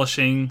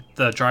demolishing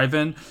the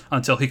drive-in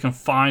until he can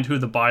find who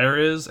the buyer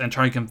is and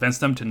try and convince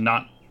them to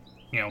not,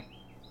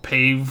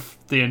 pave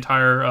the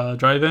entire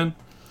drive-in.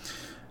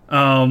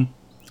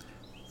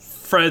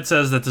 Fred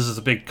says that this is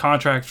a big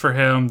contract for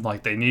him,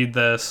 like they need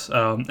this.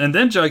 And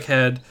then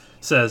Jughead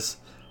says,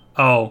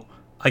 "Oh,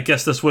 I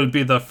guess this wouldn't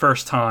be the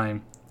first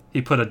time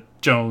he put a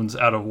Jones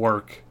out of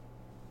work."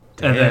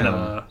 Damn. And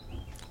then,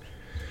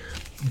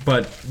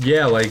 but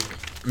yeah, like,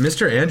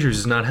 Mr. Andrews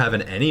is not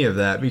having any of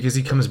that, because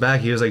he comes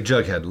back, he was like,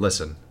 "Jughead,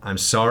 listen, I'm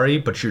sorry,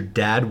 but your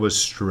dad was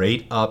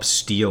straight up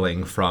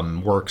stealing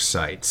from work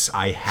sites.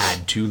 I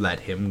had to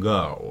let him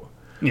go."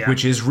 Yeah.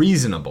 Which is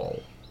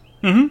reasonable.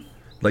 Mm-hmm.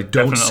 Like,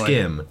 don't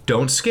skim.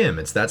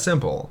 It's that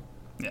simple.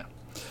 Yeah.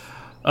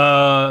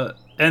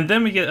 And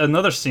then we get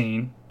another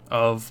scene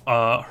of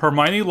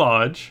Hermione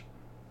Lodge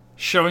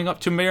showing up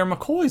to Mayor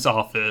McCoy's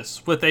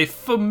office with a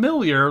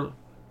familiar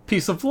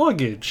piece of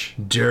luggage.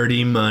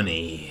 Dirty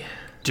money.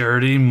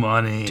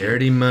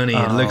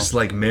 It looks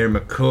like Mayor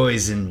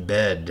McCoy's in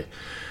bed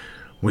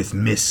with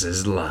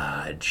Mrs.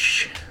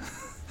 Lodge.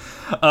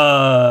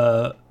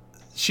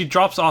 She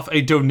drops off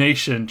a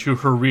donation to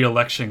her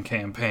re-election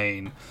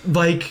campaign.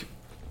 Like,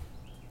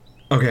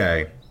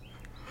 okay.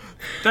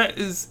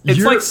 It's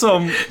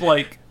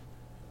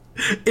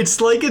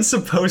like it's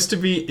supposed to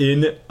be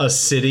in a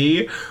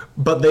city,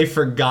 but they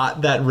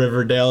forgot that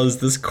Riverdale is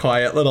this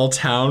quiet little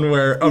town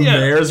where a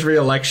mayor's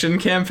re-election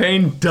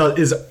campaign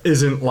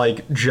isn't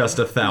like just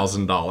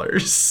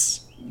 $1,000.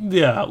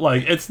 Yeah,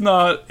 like, it's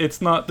not,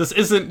 this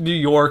isn't New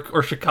York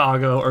or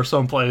Chicago or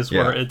someplace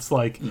where it's,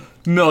 like,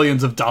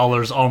 millions of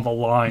dollars on the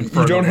line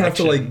for You don't have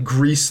to, like,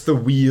 grease the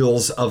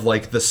wheels of,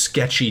 like, the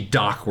sketchy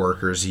dock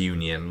workers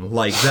union.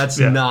 Like, that's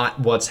not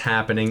what's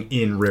happening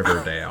in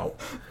Riverdale.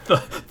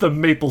 the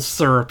maple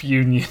syrup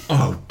union.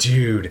 Oh,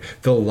 dude.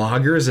 The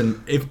loggers,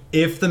 and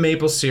if the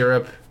maple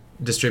syrup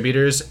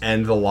distributors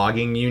and the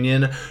logging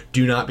union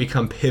do not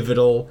become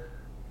pivotal,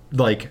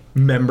 like,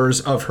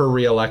 members of her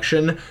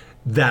re-election,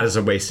 that is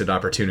a wasted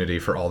opportunity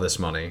for all this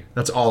money.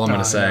 That's all I'm going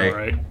to say. Know,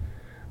 right?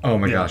 Oh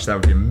my gosh, that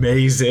would be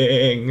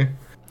amazing.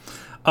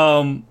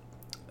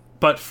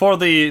 But for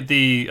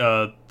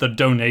the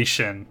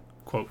donation,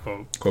 quote,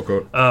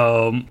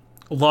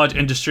 Lodge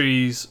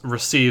Industries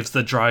receives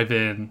the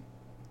drive-in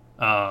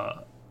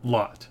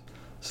lot.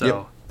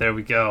 So there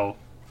we go.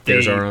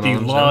 The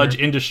Lodge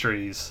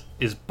Industries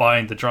is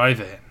buying the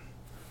drive-in.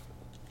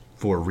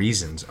 For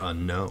reasons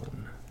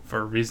unknown.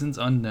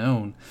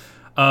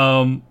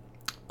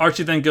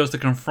 Archie then goes to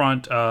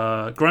confront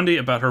Grundy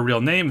about her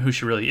real name, who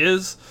she really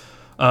is.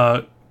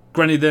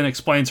 Grundy then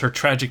explains her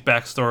tragic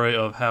backstory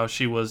of how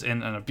she was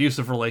in an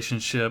abusive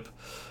relationship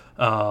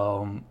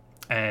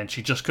and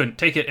she just couldn't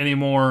take it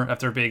anymore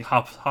after being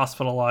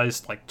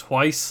hospitalized like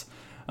twice.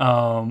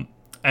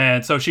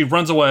 And so she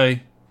runs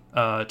away,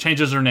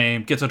 changes her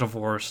name, gets a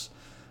divorce,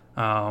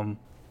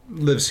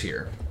 lives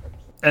here,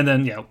 and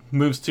then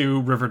moves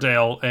to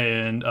Riverdale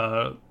and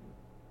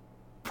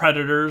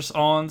predators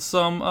on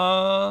some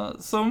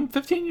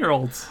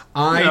 15-year-olds.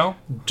 I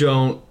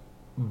don't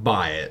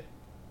buy it.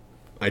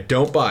 I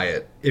don't buy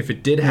it. If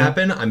it did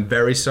happen, I'm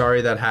very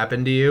sorry that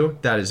happened to you.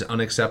 That is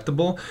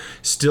unacceptable.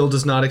 Still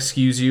does not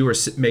excuse you or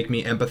make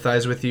me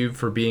empathize with you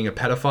for being a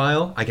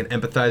pedophile. I can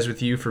empathize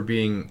with you for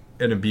being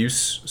an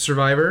abuse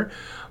survivor,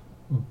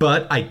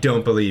 but I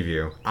don't believe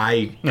you.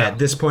 At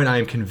this point, I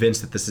am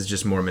convinced that this is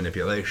just more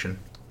manipulation.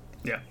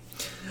 Yeah.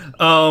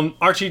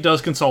 Archie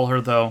does console her,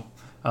 though.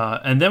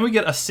 And then we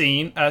get a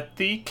scene at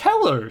the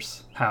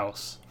Keller's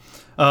house.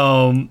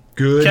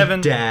 Good Kevin,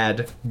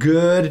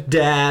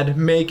 dad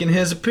making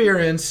his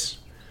appearance.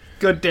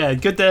 Good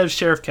dad,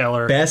 Sheriff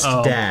Keller. Best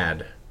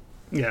dad.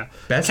 Yeah.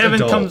 Best Kevin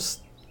adult.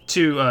 comes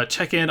to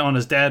check in on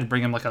his dad,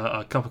 bring him like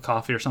a cup of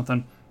coffee or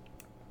something,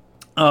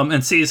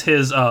 and sees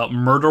his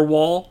murder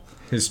wall.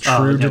 His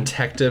true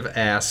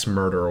detective-ass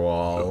murder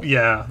wall.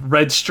 Yeah,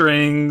 red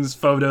strings,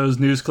 photos,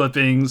 news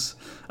clippings.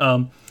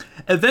 And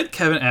then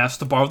Kevin asks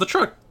to borrow the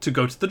truck to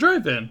go to the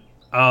drive-in.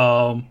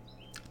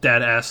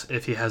 Dad asks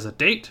if he has a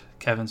date.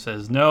 Kevin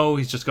says no,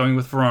 he's just going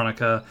with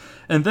Veronica.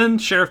 And then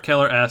Sheriff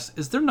Keller asks,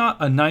 is there not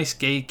a nice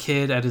gay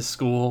kid at his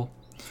school?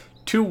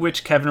 To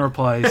which Kevin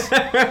replies,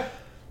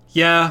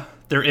 yeah,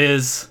 there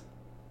is.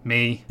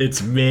 Me.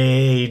 It's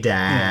me,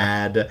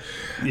 Dad.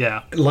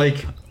 Yeah.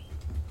 Like,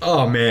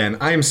 oh man,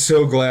 I am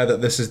so glad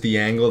that this is the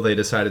angle they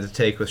decided to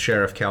take with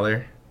Sheriff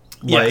Keller.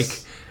 Like,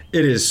 Yes.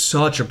 it is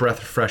such a breath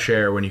of fresh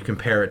air when you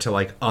compare it to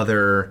like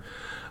other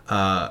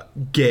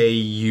gay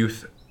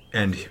youth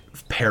and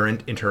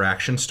parent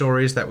interaction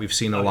stories that we've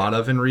seen a lot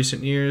of in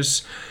recent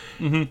years.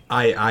 Mm-hmm.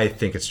 I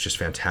think it's just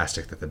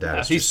fantastic that the dad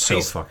is just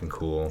so fucking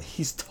cool.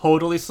 He's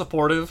totally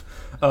supportive.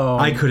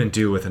 I couldn't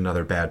do with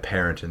another bad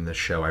parent in this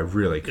show. I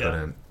really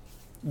couldn't.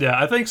 Yeah,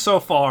 I think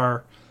so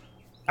far,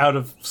 out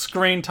of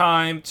screen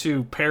time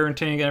to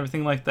parenting and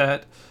everything like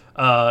that,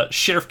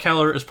 Sheriff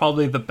Keller is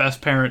probably the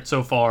best parent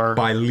so far.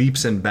 By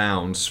leaps and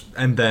bounds.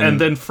 And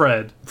then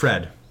Fred.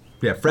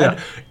 Yeah,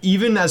 Fred,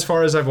 even as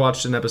far as I've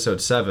watched in episode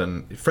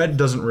 7, Fred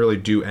doesn't really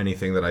do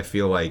anything that I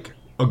feel like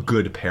a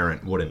good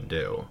parent wouldn't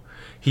do.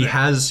 He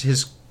has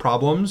his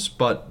problems,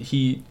 but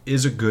he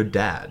is a good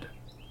dad.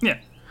 Yeah.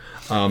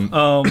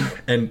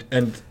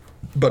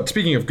 But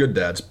speaking of good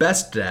dads,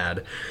 best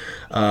dad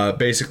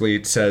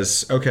basically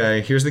says,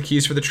 okay, here's the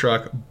keys for the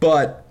truck,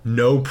 but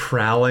no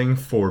prowling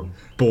for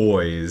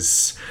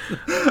boys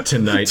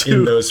tonight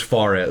in those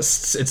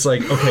forests. It's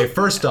like, okay,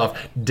 first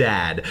off,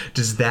 Dad,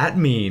 does that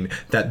mean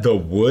that the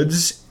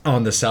woods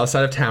on the south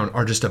side of town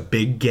are just a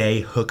big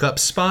gay hookup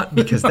spot?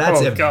 Because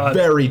that's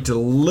very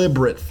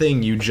deliberate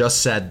thing you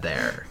just said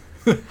there.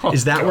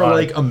 Is that where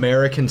like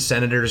American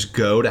senators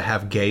go to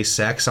have gay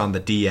sex on the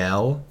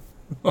DL?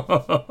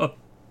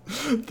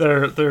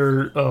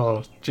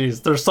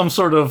 There's some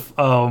sort of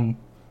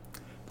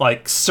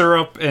like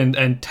syrup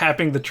and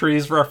tapping the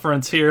trees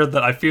reference here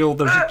that I feel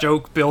there's a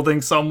joke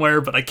building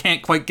somewhere, but I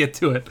can't quite get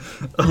to it.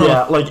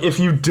 Yeah, like if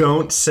you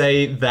don't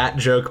say that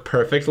joke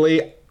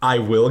perfectly, I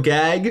will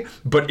gag,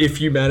 but if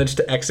you manage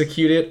to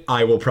execute it,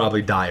 I will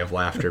probably die of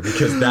laughter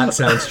because that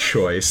sounds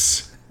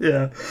choice.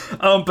 Yeah.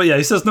 But yeah,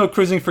 he says no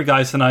cruising for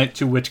guys tonight,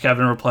 to which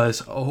Kevin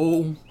replies,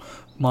 oh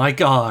my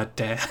God,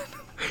 Dad.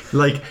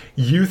 Like,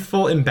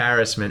 youthful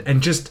embarrassment.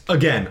 And just,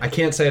 again, I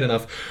can't say it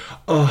enough.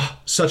 Oh,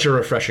 such a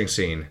refreshing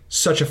scene.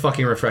 Such a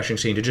fucking refreshing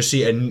scene to just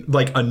see a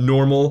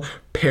normal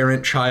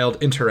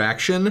parent-child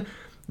interaction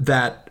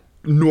that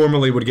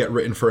normally would get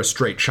written for a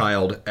straight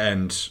child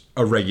and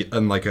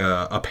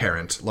a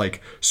parent.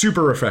 Like,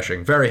 super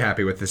refreshing. Very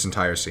happy with this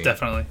entire scene.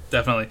 Definitely.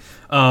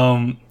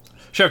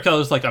 Sheriff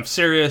Keller's like, I'm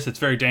serious. It's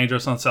very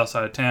dangerous on the south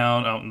side of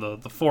town, out in the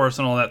forest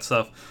and all that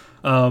stuff.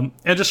 And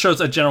it just shows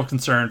a general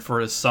concern for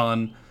his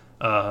son.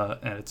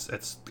 And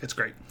it's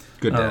great.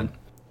 Good dad.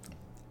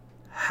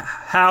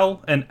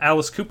 Hal and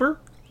Alice Cooper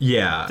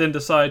then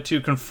decide to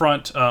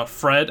confront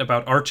Fred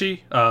about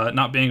Archie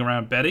not being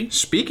around Betty.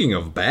 Speaking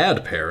of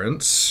bad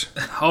parents.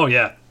 Oh,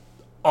 yeah.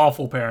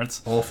 Awful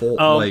parents. Awful.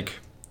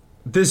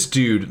 This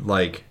dude,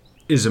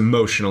 is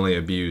emotionally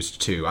abused,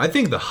 too. I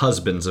think the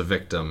husband's a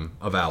victim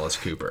of Alice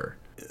Cooper.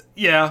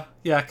 Yeah,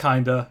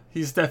 kinda.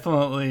 He's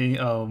definitely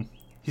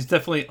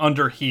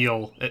under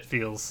heel, it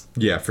feels.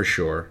 Yeah, for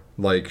sure.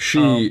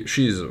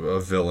 She's a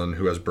villain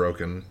who has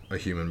broken a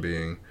human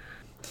being.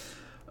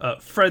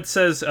 Fred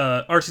says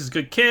Archie's a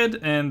good kid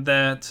and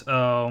that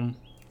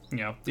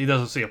he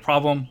doesn't see a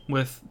problem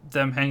with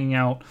them hanging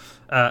out.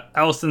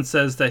 Allison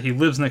says that he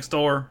lives next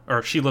door,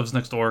 or she lives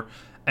next door,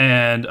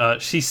 and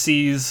she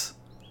sees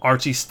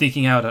Archie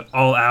sneaking out at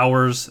all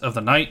hours of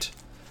the night.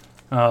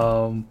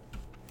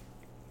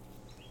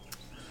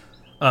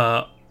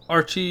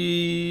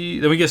 Archie.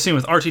 Then we get a scene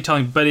with Archie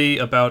telling Betty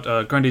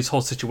about Grundy's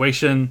whole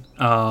situation.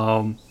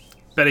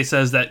 Betty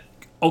says that,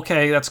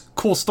 okay, that's a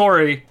cool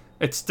story.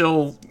 It's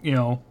still,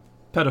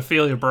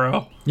 pedophilia,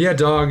 bro. Yeah,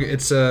 dog,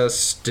 it's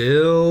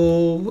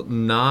still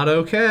not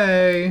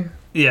okay.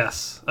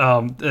 Yes.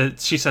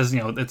 She says,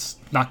 it's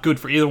not good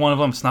for either one of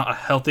them. It's not a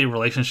healthy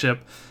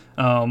relationship.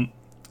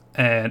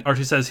 And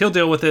Archie says he'll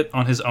deal with it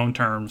on his own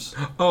terms.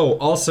 Oh,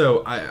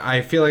 also,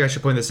 I feel like I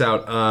should point this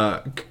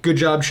out. Good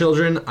job,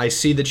 children. I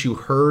see that you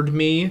heard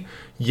me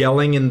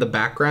yelling in the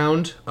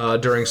background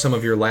during some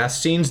of your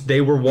last scenes. They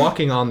were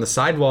walking on the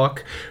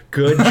sidewalk.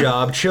 Good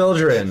job,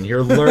 children.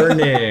 You're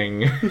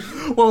learning.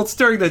 Well, it's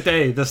during the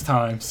day this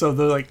time, so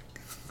they're like...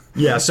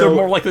 Yeah, so... They're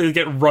more likely to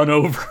get run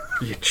over.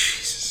 Yeah,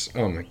 Jesus.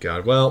 Oh, my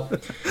God. Well...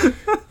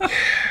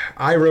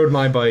 I rode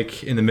my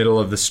bike in the middle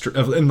of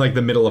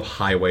the middle of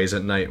highways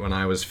at night when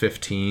I was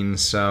 15,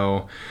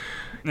 so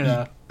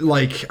yeah.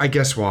 Like, I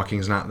guess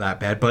walking's not that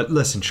bad. But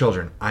listen,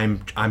 children,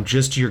 I'm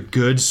just your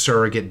good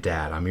surrogate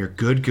dad. I'm your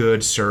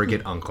good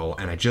surrogate uncle,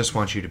 and I just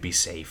want you to be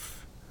safe.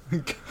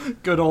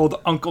 Good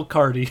old Uncle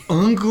Cardi.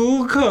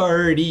 Uncle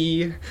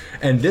Cardi.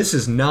 And this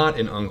is not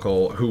an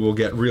uncle who will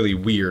get really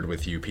weird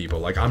with you people.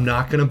 Like, I'm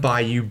not going to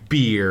buy you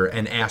beer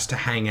and ask to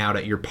hang out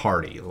at your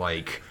party.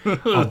 Like,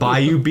 I'll buy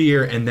you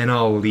beer and then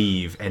I'll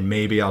leave. And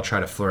maybe I'll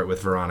try to flirt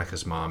with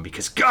Veronica's mom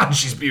because, God,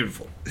 she's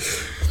beautiful.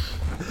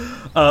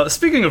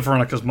 Speaking of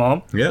Veronica's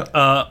mom,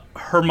 yeah.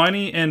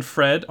 Hermione and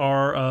Fred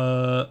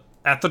are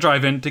at the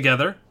drive-in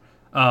together.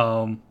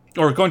 Or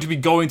going to be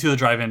going to the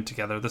drive-in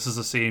together. This is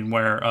a scene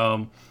where...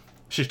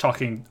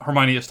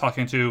 Hermione is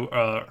talking to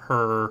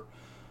her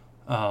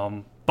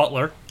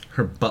butler.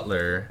 Her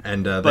butler,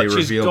 and they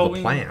reveal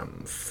the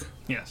plans.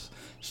 Yes.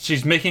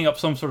 She's making up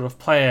some sort of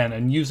plan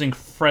and using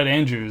Fred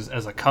Andrews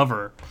as a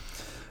cover.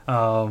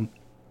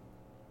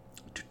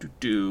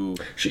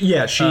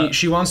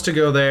 She wants to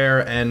go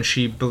there, and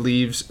she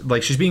believes,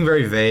 like, she's being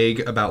very vague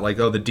about, like,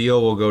 oh, the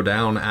deal will go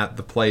down at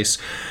the place,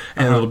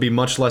 and it'll be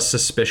much less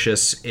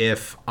suspicious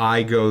if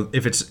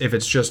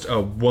it's just a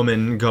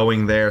woman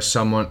going there,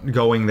 someone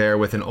going there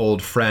with an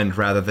old friend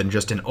rather than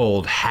just an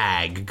old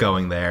hag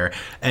going there.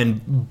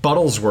 And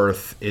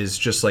Buttlesworth is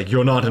just like,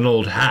 you're not an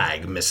old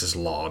hag, Mrs.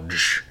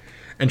 Lodge.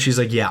 And she's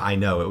like, yeah, I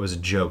know, it was a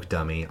joke,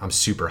 dummy. I'm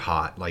super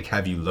hot. Like,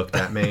 have you looked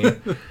at me?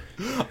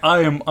 I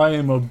am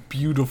a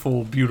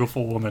beautiful,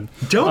 beautiful woman.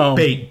 Don't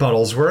bait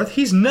Buttlesworth.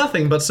 He's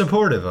nothing but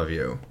supportive of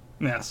you.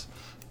 Yes.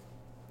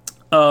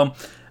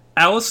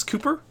 Alice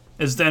Cooper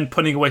is then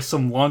putting away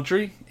some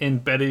laundry in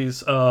Betty's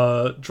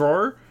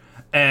drawer,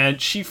 and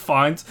she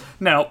finds...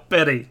 Now,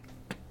 Betty.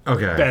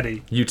 Okay.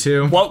 Betty. You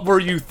too? What were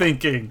you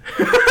thinking?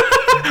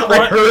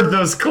 I heard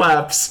those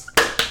claps.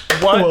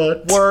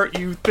 What were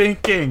you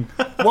thinking?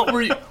 What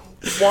were you...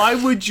 Why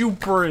would you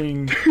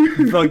bring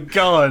the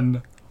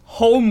gun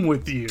home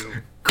with you?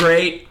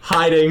 Great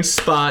hiding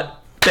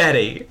spot,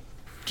 Betty.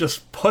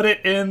 Just put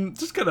it in.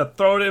 Just gonna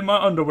throw it in my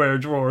underwear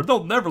drawer.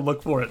 They'll never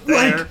look for it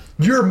there.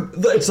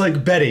 It's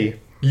like, Betty,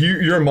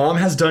 your mom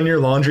has done your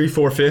laundry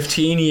for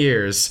 15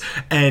 years,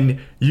 and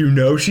you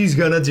know she's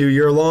gonna do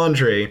your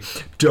laundry.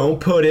 Don't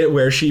put it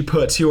where she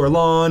puts your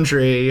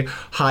laundry.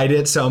 Hide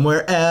it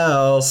somewhere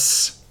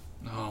else.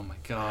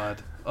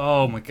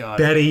 Oh my god.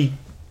 Betty,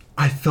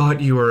 I thought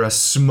you were a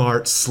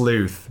smart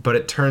sleuth, but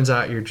it turns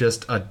out you're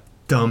just a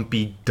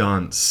dumpy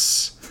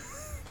dunce.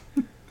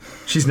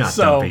 She's not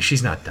dumpy.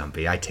 She's not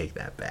dumpy. I take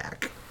that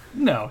back.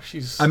 No,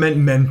 I meant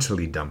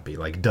mentally dumpy,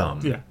 like dumb.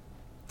 Yeah.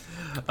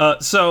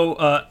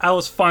 So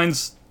Alice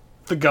finds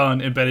the gun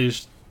in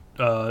Betty's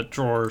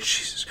drawer,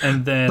 Jesus.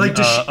 And then like,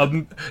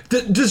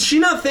 does she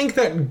not think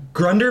that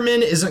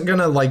Grunderman isn't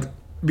gonna like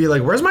be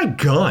like, "Where's my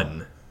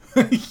gun?"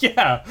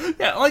 yeah.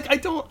 Like I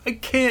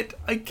can't.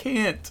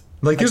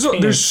 Like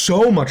there's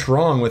so much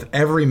wrong with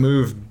every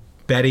move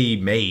Betty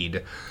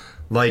made.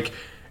 Like,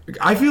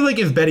 I feel like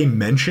if Betty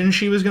mentioned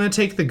she was going to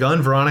take the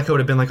gun, Veronica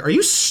would have been like, are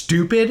you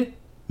stupid?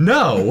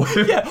 No.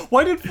 Yeah,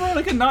 why did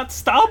Veronica not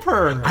stop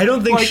her? I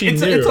don't think she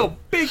knew. It's a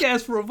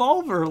big-ass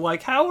revolver.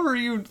 Like, how are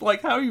you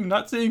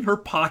not seeing her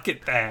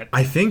pocket that?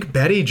 I think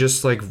Betty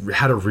just, like,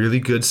 had a really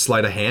good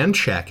sleight of hand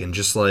check and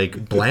just,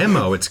 like,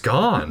 blammo, it's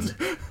gone.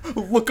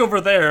 Look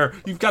over there.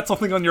 You've got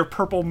something on your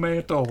purple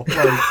mantle.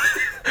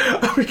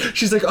 Like,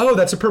 she's like, oh,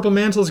 that's a purple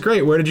mantle. It's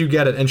great. Where did you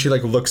get it? And she,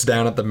 like, looks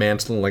down at the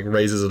mantle and, like,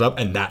 raises it up,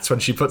 and that's when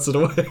she puts it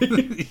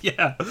away.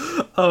 Yeah.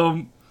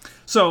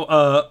 So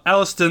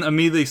Alliston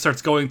immediately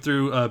starts going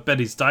through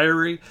Betty's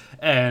diary,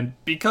 and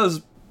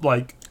because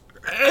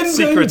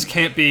secrets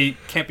can't be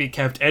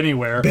kept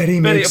anywhere, Betty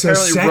makes a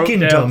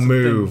second dumb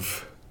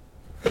move.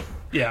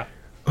 Yeah.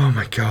 Oh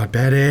my God,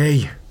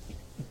 Betty.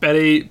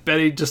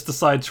 Betty just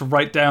decides to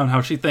write down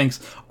how she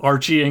thinks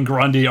Archie and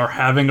Grundy are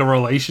having a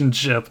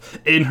relationship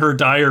in her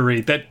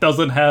diary that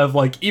doesn't have,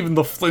 like, even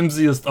the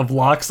flimsiest of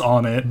locks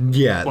on it.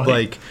 Yeah,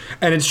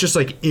 and it's just,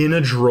 like, in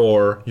a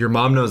drawer. Your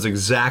mom knows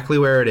exactly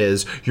where it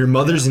is. Your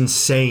mother's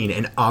insane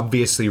and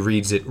obviously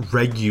reads it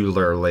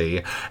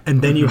regularly.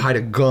 And then you hide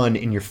a gun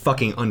in your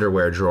fucking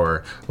underwear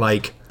drawer.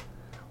 Like...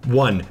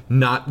 1,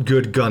 not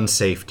good gun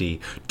safety.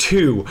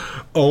 2,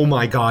 oh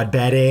my God,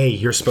 Betty,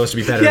 you're supposed to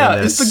be better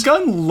than this. Yeah, is the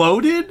gun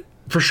loaded?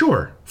 For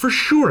sure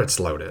it's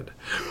loaded.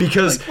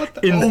 Because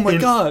oh my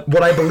God.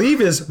 What I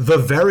believe is the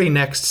very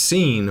next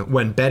scene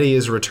when Betty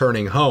is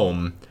returning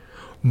home,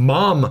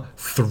 Mom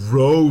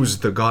throws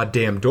the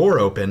goddamn door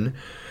open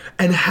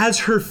and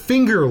has her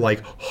finger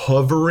like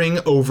hovering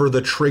over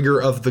the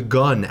trigger of the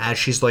gun as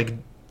she's like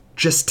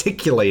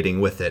gesticulating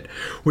with it,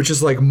 which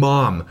is like,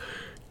 Mom,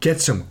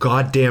 get some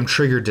goddamn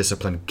trigger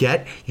discipline.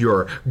 Get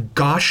your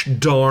gosh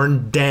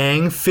darn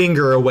dang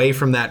finger away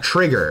from that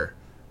trigger.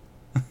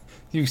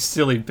 You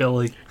silly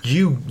Billy.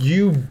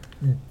 You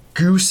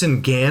goose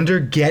and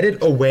gander, get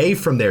it away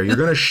from there. You're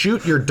gonna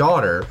shoot your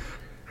daughter.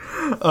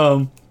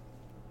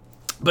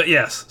 But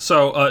yes,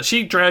 so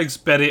she drags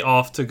Betty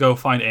off to go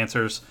find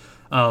answers.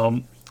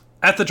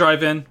 At the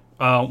drive-in,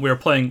 we are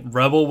playing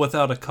Rebel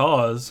Without a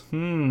Cause.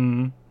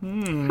 And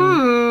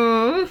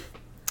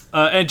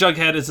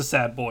Jughead is a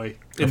sad boy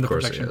in the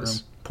protection room.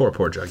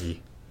 Poor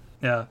Juggy.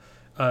 Yeah.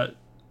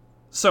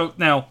 So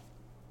now,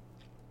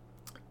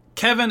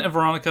 Kevin and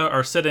Veronica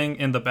are sitting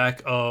in the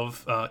back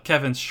of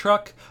Kevin's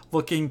truck,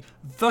 looking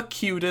the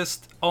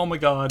cutest. Oh my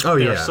God! Oh,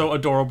 they're yeah. so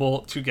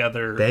adorable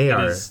together.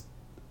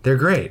 They're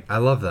great. I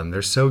love them.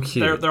 They're so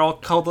cute. They're all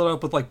cuddled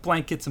up with like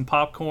blankets and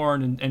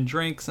popcorn and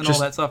drinks and all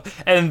that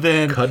stuff. And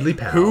then cuddly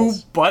pals. Who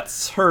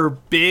butts her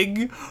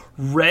big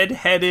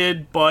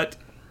red-headed butt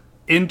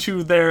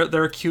into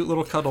their cute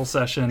little cuddle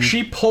session?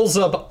 She pulls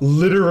up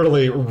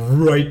literally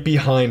right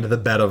behind the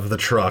bed of the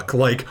truck.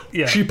 Like,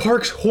 she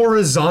parks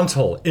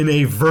horizontal in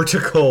a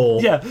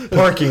vertical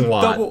parking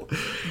lot.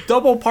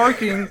 Double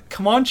parking.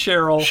 Come on,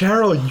 Cheryl.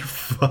 Cheryl,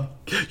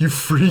 you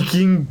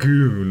freaking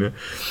goon.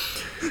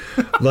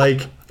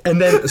 Like, and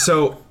then,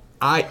 so,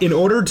 in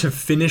order to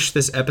finish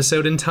this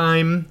episode in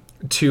time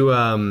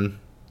to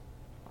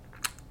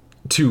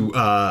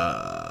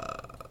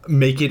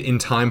make it in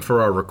time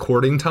for our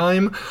recording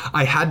time,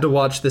 I had to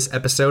watch this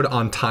episode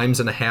on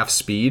 1.5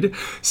 speed.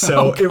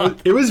 So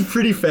it was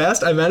pretty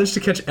fast. I managed to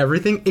catch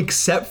everything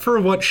except for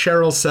what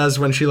Cheryl says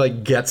when she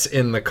like gets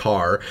in the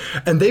car,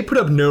 and they put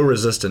up no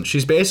resistance.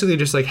 She's basically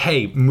just like,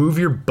 "Hey, move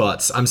your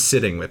butts. I'm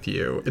sitting with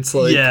you." It's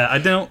like, I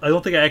don't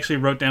think I actually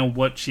wrote down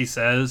what she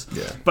says.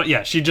 Yeah. But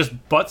yeah, she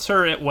just butts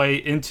her way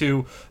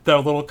into their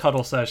little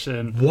cuddle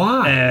session.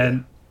 Why?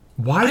 And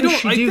why does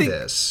she do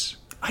this?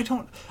 I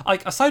don't,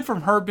 like, aside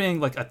from her being,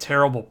 like, a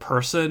terrible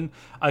person,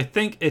 I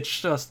think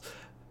it's just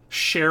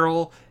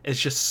Cheryl is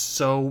just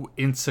so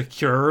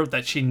insecure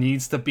that she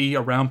needs to be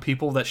around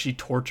people that she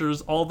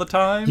tortures all the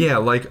time. Yeah,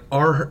 like,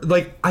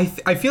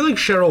 I feel like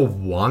Cheryl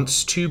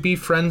wants to be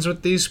friends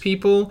with these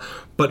people,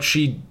 but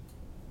she,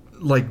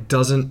 like,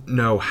 doesn't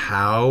know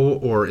how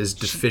or is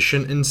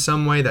deficient in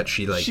some way that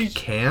she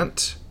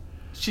can't.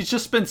 She's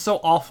just been so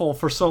awful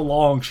for so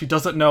long. She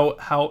doesn't know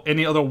how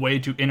any other way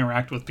to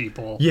interact with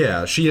people.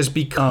 Yeah, she has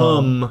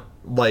become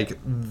like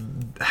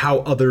how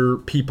other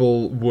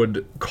people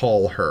would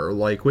call her,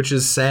 like, which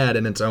is sad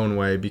in its own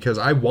way because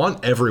I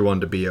want everyone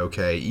to be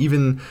okay,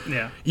 even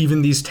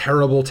these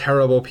terrible,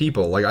 terrible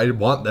people. Like, I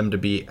want them to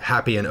be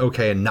happy and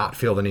okay and not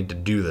feel the need to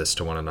do this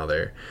to one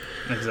another.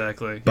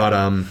 Exactly. But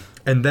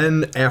and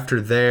then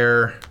after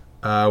there,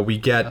 we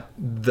get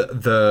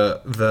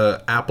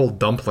the Apple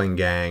Dumpling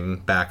Gang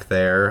back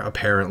there,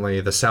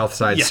 apparently. The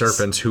Southside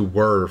Serpents, who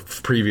were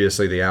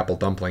previously the Apple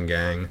Dumpling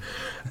Gang,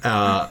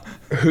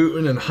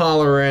 hooting and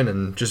hollering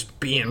and just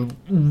being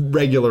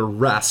regular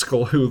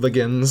rascal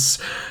hooligans.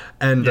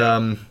 And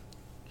Kevin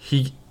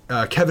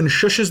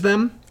shushes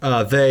them.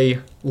 They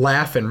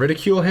laugh and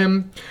ridicule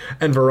him.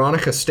 And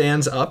Veronica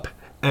stands up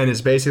and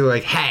is basically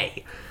like,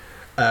 "Hey,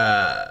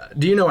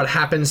 do you know what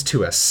happens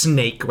to a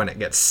snake when it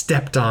gets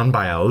stepped on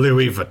by a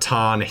Louis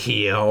Vuitton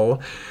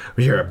heel?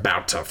 You're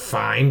about to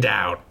find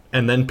out."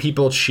 And then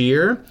people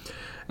cheer.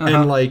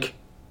 And, like,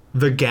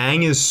 the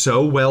gang is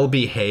so well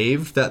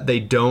behaved that they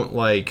don't,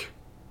 like,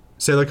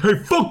 say, like, "Hey,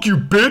 fuck you,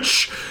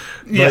 bitch!"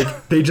 Yeah.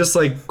 Like, they just,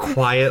 like,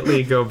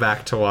 quietly go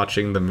back to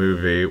watching the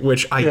movie,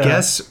 which I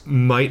guess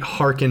might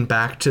harken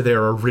back to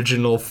their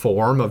original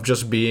form of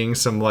just being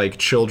some, like,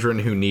 children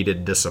who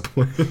needed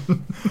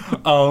discipline.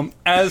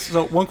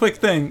 So one quick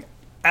thing,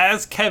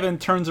 as Kevin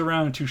turns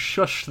around to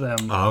shush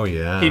them,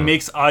 he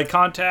makes eye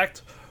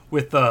contact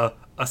with a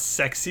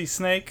sexy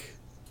snake.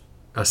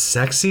 A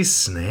sexy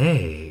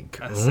snake.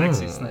 A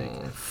sexy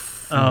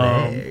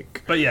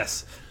snake. But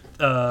yes,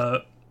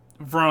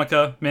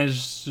 Veronica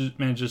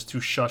manages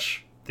to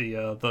shush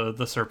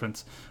the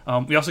serpents.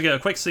 We also get a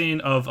quick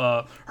scene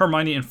of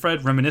Hermione and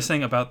Fred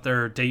reminiscing about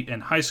their date in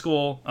high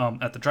school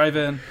at the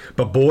drive-in.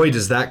 But boy,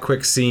 does that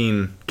quick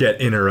scene get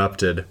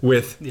interrupted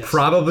with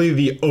probably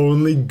the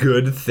only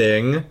good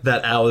thing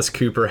that Alice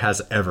Cooper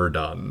has ever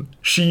done.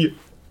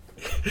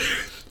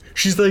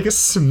 She's like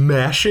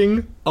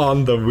smashing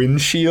on the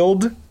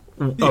windshield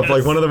of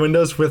like one of the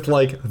windows with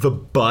like the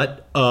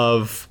butt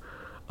of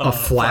a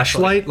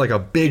flashlight, like a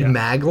big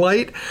mag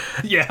light.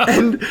 Yeah.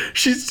 And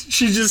she's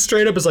just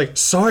straight up is like,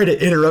 "Sorry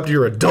to interrupt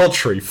your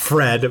adultery,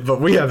 Fred,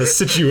 but we have a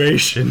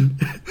situation."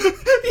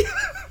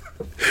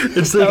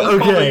 It's like,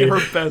 okay,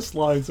 her best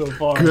line so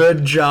far.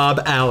 Good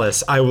job,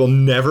 Alice. I will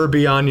never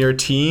be on your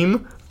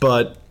team,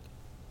 but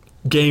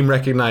Game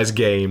recognized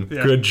game.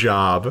 Yeah. Good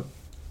job.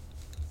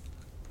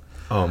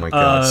 Oh my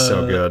god,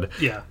 so good.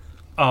 Yeah.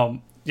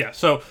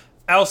 So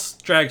Alice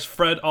drags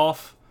Fred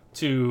off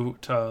to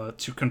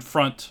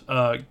confront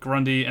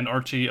Grundy and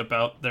Archie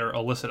about their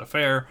illicit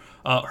affair.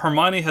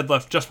 Hermione had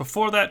left just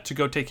before that to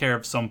go take care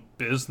of some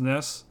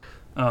business.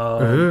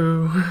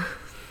 Ooh.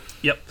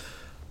 Yep.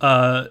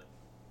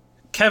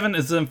 Kevin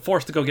is then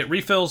forced to go get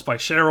refills by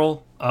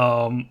Cheryl.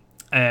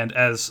 And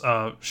as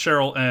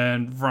Cheryl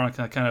and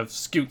Veronica kind of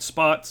scoot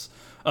spots,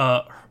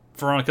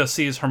 Veronica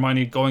sees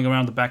Hermione going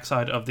around the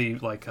backside of the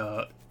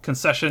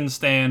concession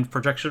stand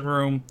projection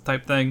room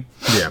type thing.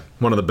 Yeah,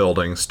 one of the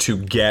buildings to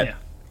get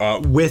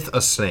with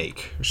a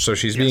snake. So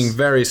she's being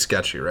very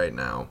sketchy right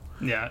now.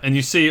 Yeah, and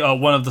you see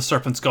one of the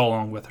serpents go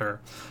along with her.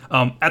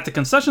 At the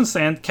concession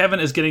stand, Kevin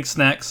is getting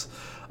snacks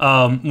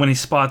when he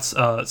spots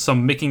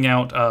some making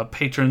out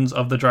patrons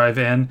of the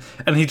drive-in,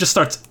 and he just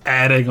starts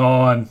adding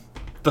on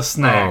the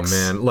snacks. Oh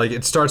man, like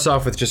it starts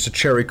off with just a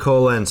cherry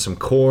cola and some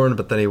corn,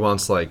 but then he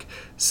wants like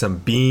some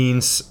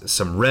beans,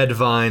 some red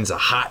vines, a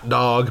hot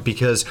dog,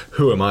 because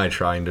who am I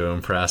trying to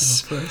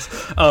impress?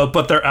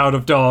 But they're out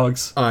of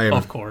dogs,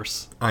 of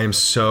course. I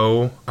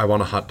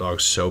want a hot dog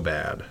so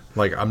bad.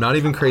 Like, I'm not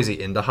even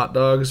crazy into hot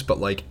dogs, but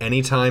like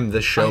anytime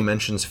this show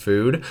mentions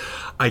food,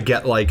 I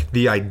get like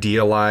the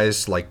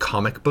idealized like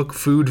comic book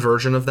food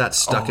version of that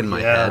stuck in my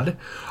head.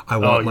 I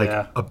want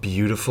a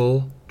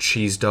beautiful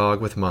cheese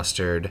dog with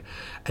mustard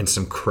and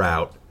some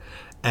kraut.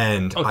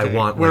 And I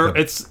want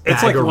it's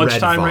like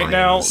lunchtime right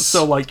now,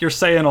 so like you're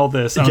saying all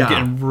this, and I'm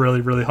getting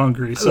really, really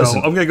hungry. So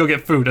I'm gonna go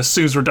get food as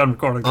soon as we're done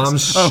recording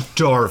this. I'm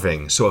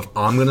starving, so if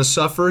I'm gonna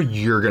suffer,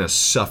 you're gonna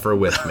suffer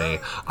with me.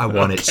 I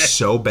want it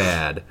so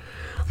bad.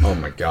 Oh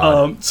my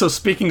god. So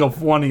speaking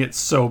of wanting it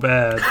so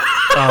bad,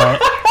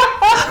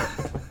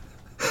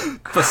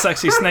 the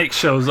sexy snake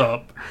shows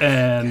up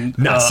and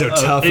not so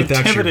tough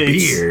without your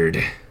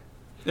beard.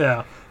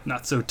 Yeah.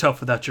 Not so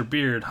tough without your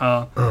beard,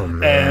 huh? Oh,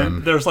 man.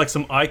 And there's like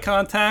some eye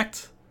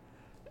contact,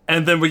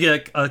 and then we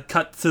get a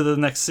cut to the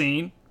next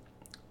scene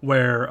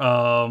where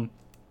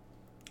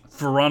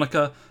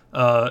Veronica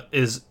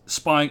is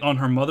spying on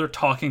her mother,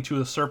 talking to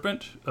the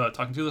serpent.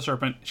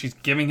 She's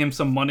giving him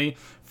some money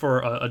for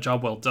a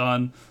job well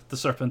done. The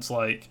serpent's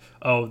like,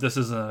 "Oh, this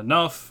isn't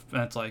enough,"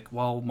 and it's like,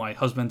 "Well, my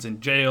husband's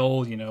in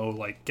jail. You know,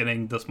 like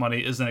getting this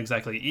money isn't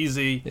exactly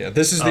easy." Yeah,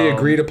 this is the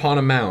agreed upon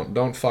amount.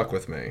 Don't fuck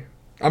with me.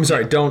 I'm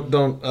sorry, don't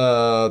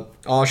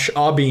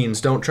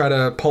beans, don't try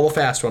to pull a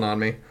fast one on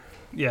me.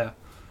 Yeah.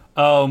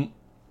 Now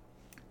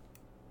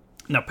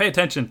pay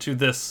attention to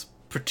this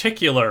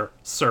particular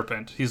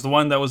serpent. He's the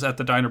one that was at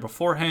the diner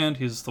beforehand.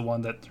 He's the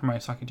one that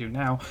Hermione's talking to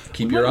now.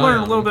 Keep your eye on him. We'll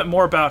learn a little bit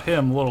more about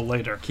him a little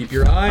later. Keep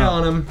your eye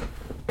on him.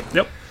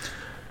 Yep.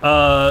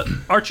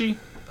 Archie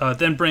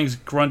then brings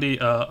Grundy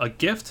a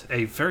gift,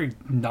 a very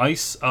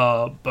nice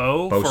bow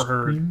for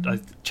her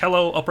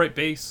cello upright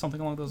bass,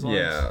 something along those lines.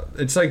 Yeah,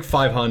 it's like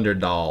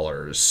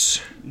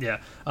 $500.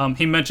 Yeah.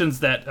 He mentions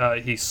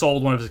that he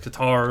sold one of his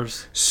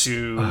guitars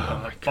to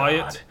buy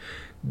it.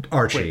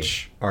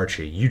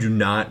 Archie, you do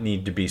not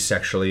need to be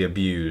sexually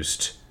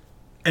abused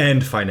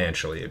and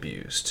financially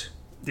abused.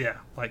 Yeah,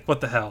 like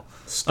what the hell?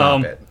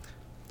 Stop it.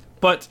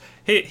 But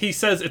he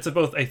says it's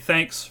both a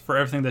thanks for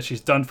everything that she's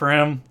done for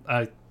him.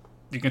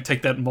 You can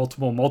take that in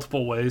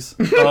multiple ways.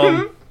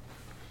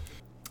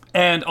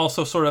 And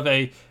also sort of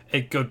a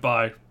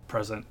goodbye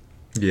present.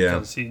 Yeah.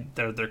 Because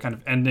they're kind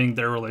of ending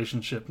their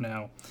relationship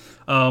now.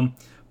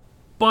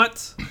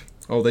 But...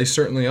 Oh, they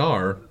certainly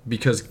are.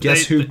 Because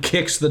guess who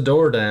kicks the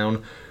door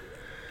down?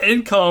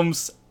 In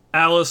comes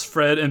Alice,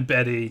 Fred, and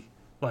Betty,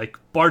 like,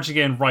 barging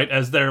in right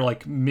as they're,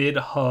 like,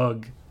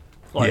 mid-hug.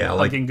 Like,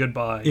 hugging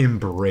goodbye.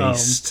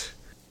 Embraced.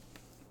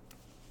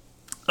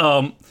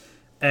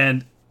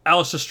 And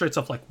Alice just straight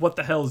up like, what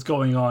the hell is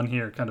going on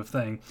here, kind of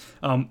thing.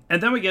 And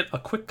then we get a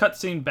quick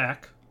cutscene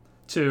back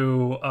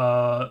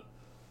to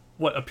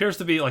what appears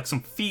to be like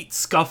some feet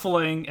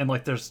scuffling, and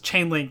like there's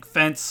chain link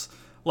fence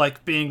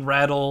like being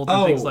rattled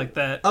and things like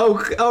that.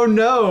 Oh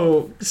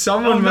no!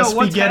 Someone must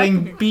be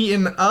getting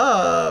beaten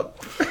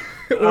up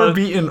or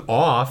beaten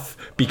off,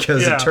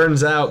 because it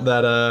turns out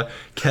that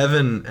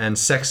Kevin and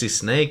Sexy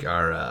Snake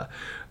are.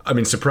 I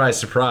mean, surprise,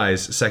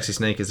 surprise, Sexy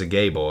Snake is a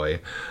gay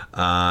boy,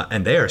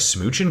 and they are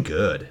smooching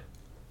good.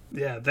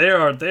 Yeah, they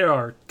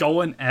are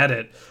going at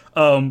it.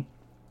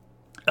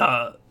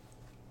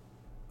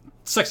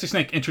 Sexy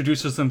Snake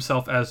introduces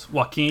himself as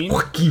Joaquin.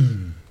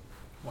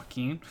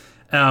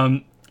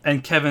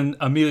 And Kevin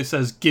immediately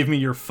says, "Give me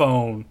your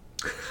phone."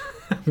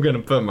 I'm going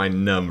to put my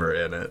number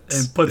in it.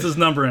 And puts his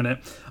number in it.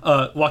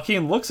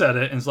 Joaquin looks at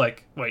it and is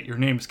like, "Wait, your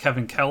name is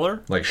Kevin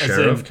Keller?" Like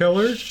Sheriff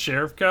Keller?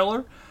 Sheriff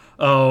Keller.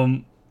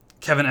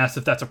 Kevin asks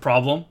if that's a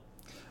problem.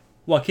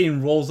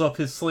 Joaquin rolls up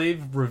his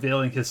sleeve,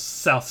 revealing his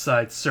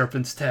Southside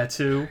Serpents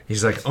tattoo.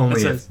 He's like,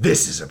 only if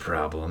this is a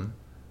problem.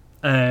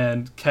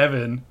 And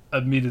Kevin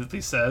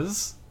immediately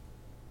says,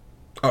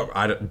 dog,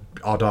 I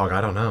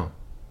don't know.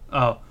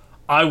 Oh,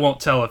 I won't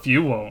tell if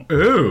you won't.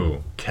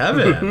 Ooh,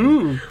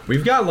 Kevin.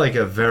 We've got like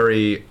a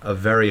very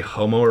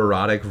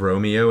homoerotic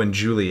Romeo and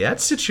Juliet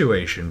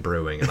situation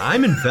brewing, and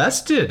I'm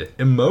invested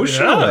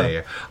emotionally.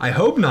 Yeah. I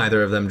hope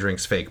neither of them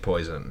drinks fake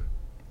poison.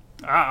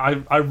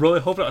 I really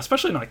hope not,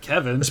 especially not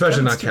Kevin.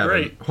 Especially Kevin's not too Kevin.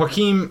 great.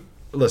 Joaquin,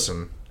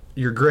 listen,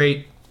 you're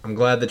great. I'm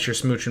glad that you're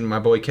smooching my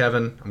boy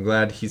Kevin. I'm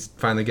glad he's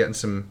finally getting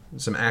some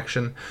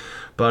action.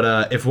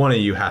 But if one of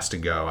you has to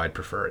go, I'd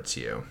prefer it's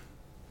you.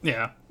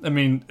 Yeah, I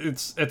mean,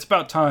 it's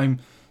about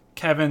time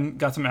Kevin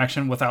got some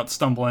action without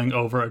stumbling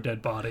over a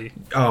dead body.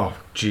 Oh,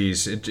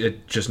 geez.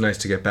 It just nice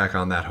to get back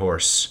on that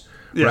horse.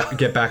 Yeah.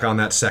 Get back on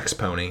that sex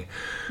pony.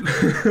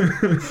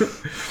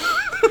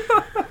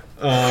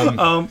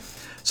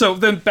 So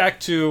then back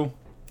to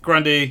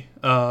Grundy,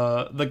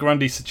 the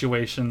Grundy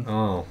situation.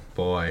 Oh,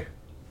 boy.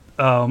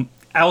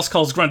 Alice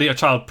calls Grundy a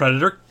child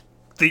predator.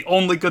 The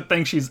only good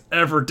thing she's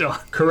ever done.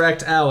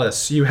 Correct,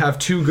 Alice. You have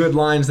 2 good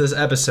lines this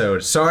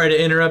episode. Sorry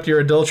to interrupt your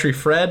adultery,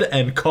 Fred,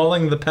 and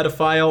calling the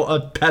pedophile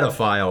a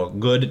pedophile.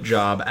 Good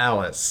job,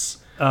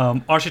 Alice.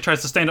 Archie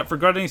tries to stand up for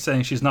Grundy,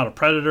 saying she's not a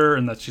predator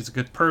and that she's a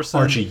good person.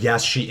 Archie,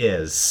 yes, she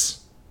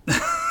is.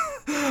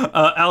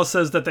 Alice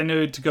says that they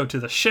need to go to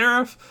the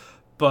sheriff,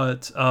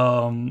 but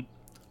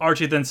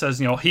Archie then says,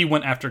 he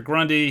went after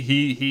Grundy.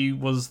 He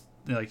was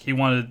he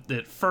wanted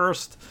it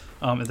first.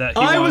 And that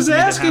he I was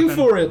asking it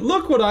for it.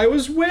 Look what I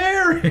was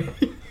wearing.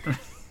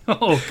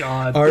 Oh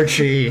God,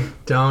 Archie,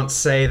 don't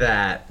say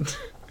that.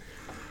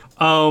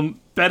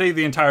 Betty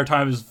the entire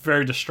time is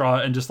very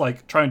distraught and just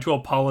trying to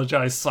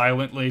apologize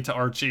silently to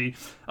Archie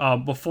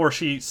before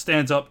she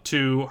stands up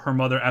to her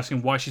mother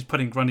asking why she's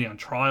putting Grundy on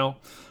trial.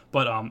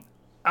 But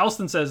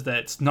Allison says that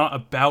it's not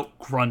about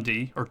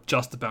Grundy, or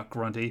just about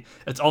Grundy.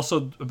 It's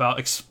also about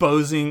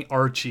exposing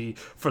Archie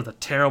for the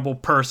terrible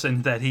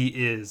person that he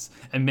is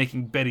and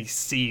making Betty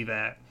see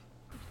that.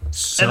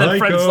 Psycho. And then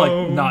Fred's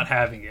not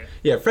having it.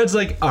 Yeah, Fred's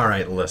like, all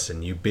right,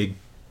 listen, you big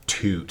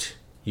toot.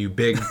 You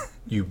big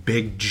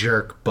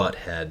jerk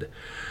butthead.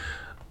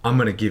 I'm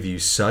going to give you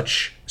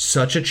such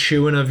a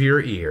chewing of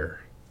your ear.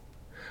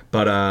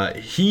 But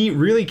he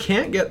really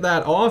can't get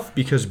that off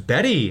because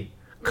Betty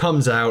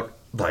comes out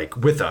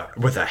with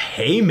a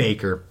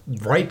haymaker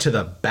right to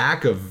the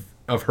back of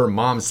her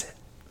mom's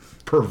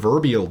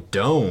proverbial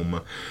dome.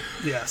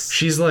 Yes.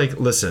 She's like,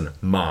 listen,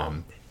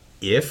 Mom,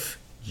 if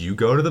you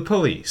go to the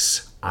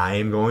police, I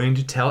am going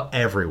to tell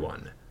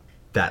everyone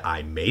that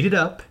I made it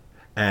up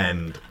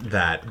and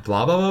that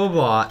blah, blah, blah, blah,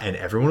 blah, and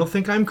everyone will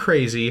think I'm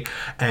crazy,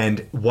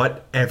 and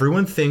what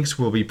everyone thinks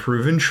will be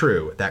proven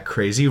true, that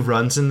crazy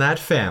runs in that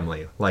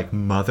family, like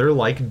mother,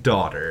 like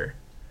daughter.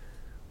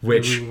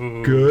 Which,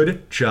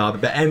 good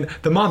job. And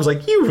the mom's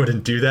like, you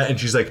wouldn't do that. And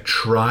she's like,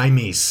 try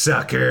me,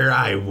 sucker.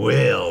 I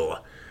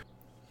will.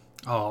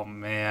 Oh,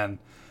 man.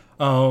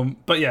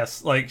 But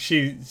yes,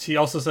 she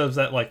also says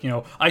that,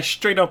 I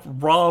straight up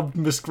robbed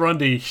Miss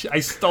Grundy.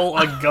 I stole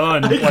a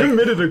gun. I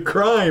committed a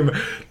crime.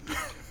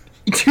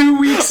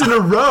 2 weeks in a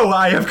row,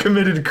 I have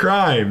committed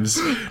crimes.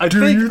 I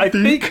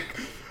think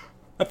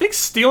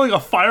stealing a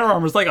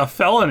firearm is a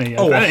felony.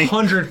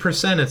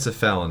 100% it's a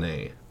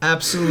felony.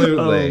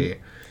 Absolutely.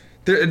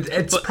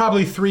 It's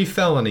probably 3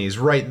 felonies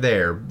right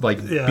there.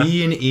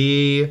 B and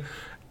E,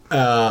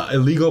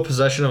 illegal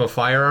possession of a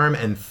firearm,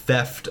 and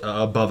theft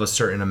above a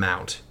certain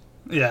amount.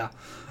 Yeah.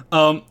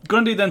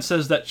 Grundy then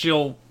says that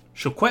she'll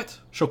quit.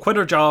 She'll quit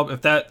her job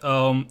if that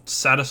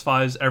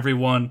satisfies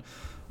everyone.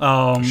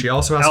 She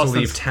also has to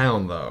leave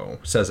town, though,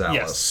 says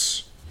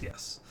Alice.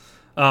 Yes.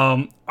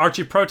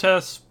 Archie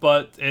protests,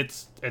 but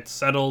it's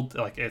settled.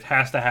 It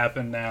has to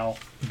happen now.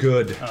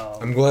 Good.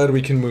 I'm glad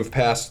we can move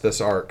past this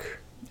arc.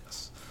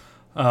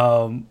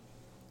 And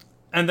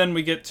then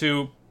we get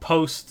to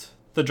post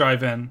the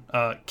drive-in.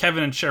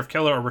 Kevin and Sheriff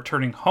Keller are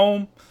returning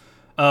home.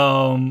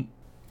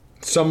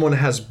 Someone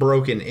has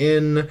broken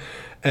in,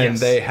 and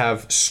they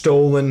have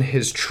stolen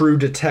his True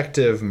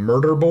Detective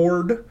murder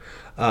board.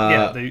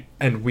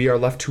 And we are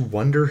left to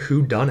wonder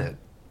who done it.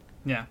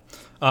 Yeah.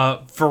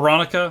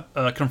 Veronica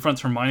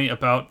confronts Hermione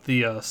about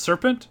the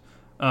serpent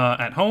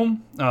at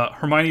home.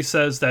 Hermione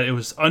says that it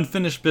was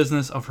unfinished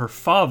business of her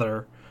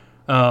father.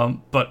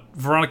 But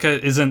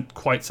Veronica isn't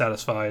quite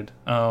satisfied.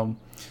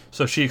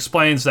 So she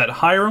explains that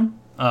Hiram,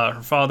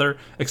 her father,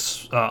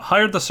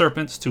 hired the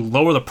serpents to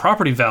lower the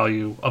property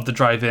value of the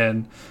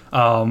drive-in,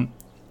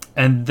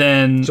 and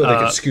then so they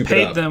could scoop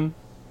paid it up. them.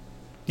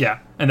 Yeah,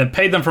 and then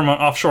paid them from an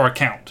offshore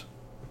account,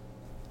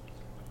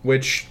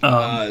 which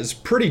is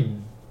pretty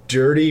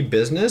dirty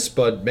business,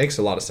 but makes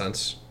a lot of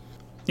sense.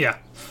 Yeah.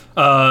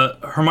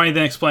 Hermione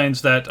then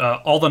explains that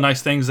all the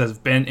nice things that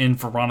have been in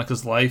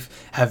Veronica's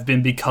life have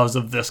been because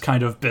of this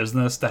kind of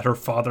business that her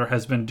father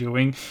has been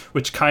doing,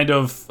 which kind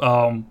of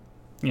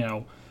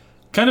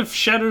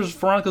shatters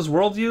Veronica's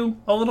worldview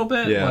a little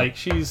bit. Yeah.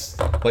 She's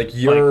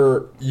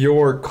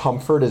your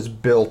comfort is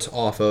built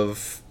off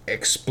of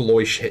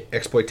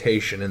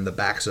exploitation in the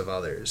backs of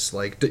others.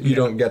 You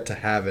don't get to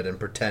have it and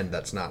pretend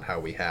that's not how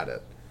we had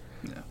it.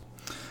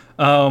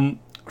 Yeah.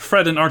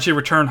 Fred and Archie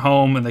return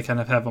home, and they kind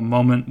of have a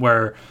moment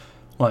where,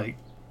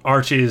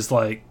 Archie is,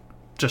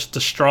 just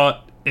distraught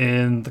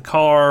in the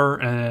car,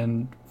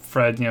 and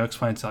Fred,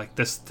 explains like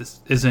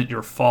this isn't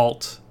your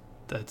fault.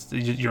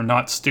 You're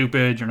not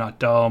stupid. You're not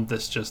dumb.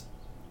 This just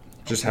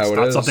how it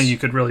not is. Something you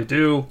could really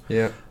do.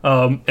 Yeah.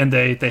 And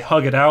they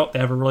hug it out. They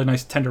have a really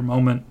nice tender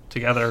moment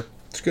together.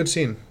 It's a good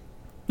scene.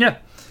 Yeah.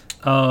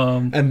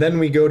 And then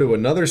we go to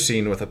another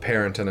scene with a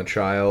parent and a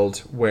child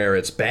where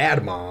it's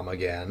bad mom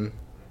again.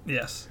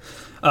 Yes.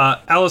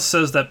 Alice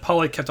says that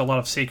Polly kept a lot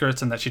of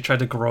secrets and that she tried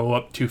to grow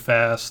up too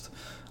fast.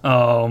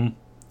 And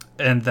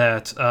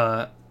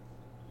that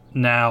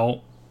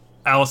now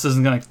Alice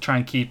isn't going to try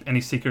and keep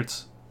any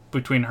secrets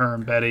between her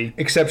and Betty.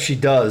 Except she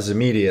does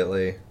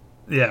immediately.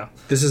 Yeah.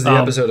 This is the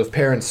episode of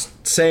parents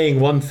saying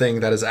one thing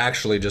that is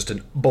actually just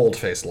a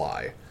bold-faced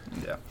lie.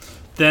 Yeah.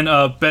 Then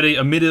Betty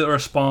immediately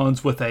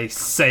responds with a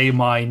 "say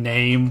my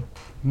name"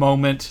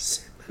 moment.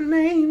 Say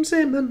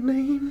my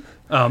name.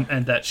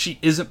 And that she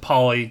isn't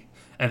Polly,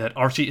 and that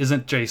Archie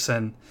isn't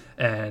Jason,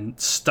 and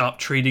stop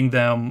treating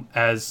them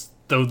as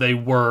though they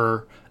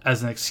were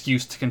as an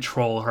excuse to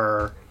control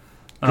her.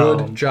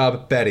 Good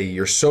job, Betty.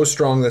 You're so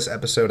strong this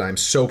episode. I'm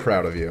so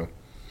proud of you.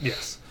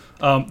 Yes.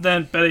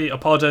 Then Betty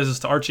apologizes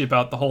to Archie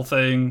about the whole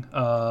thing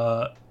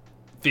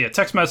via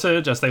text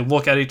message as they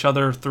look at each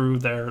other through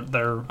their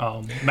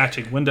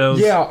matching windows.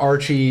 Yeah,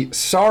 Archie,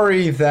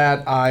 sorry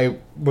that I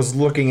was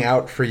looking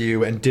out for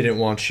you and didn't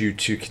want you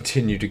to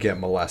continue to get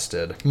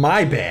molested.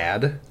 My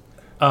bad.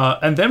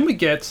 And then we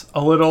get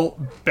a little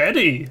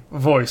Betty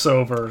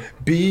voiceover.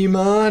 Be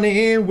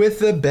money with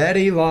the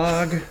Betty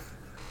log.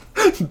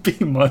 Be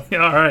money,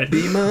 all right.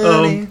 Be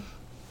money.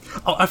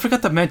 I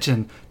forgot to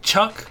mention,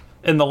 Chuck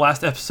in the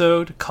last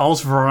episode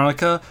calls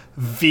Veronica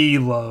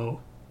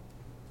Velo.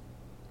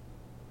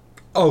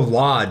 Oh,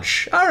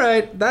 Lodge. All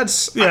right,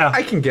 that's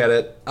I can get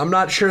it. I'm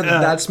not sure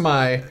that that's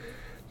my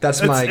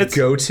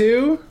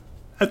go-to.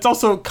 It's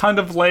also kind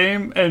of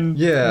lame and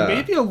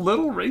maybe a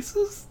little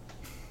racist.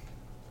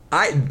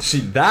 I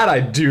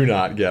do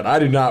not get. I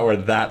do not know where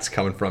that's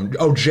coming from.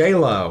 Oh,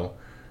 J-Lo.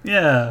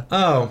 Yeah.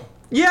 Oh.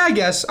 Yeah, I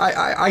guess.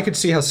 I could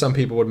see how some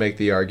people would make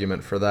the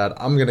argument for that.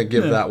 I'm going to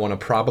give that one a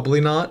probably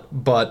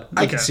not, but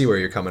I can see where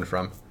you're coming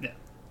from. Yeah.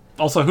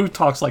 Also, who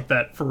talks like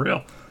that for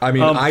real? I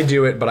mean, I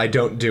do it, but I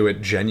don't do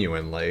it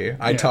genuinely.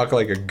 I talk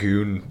like a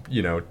goon,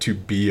 to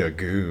be a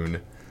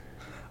goon.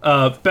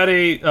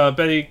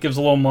 Betty gives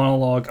a little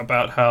monologue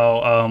about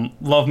how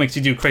love makes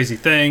you do crazy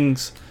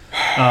things,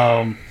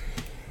 and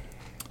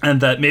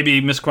that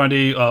maybe Miss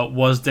Grundy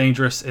was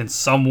dangerous in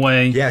some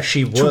way. Yeah,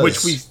 she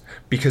was.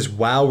 Because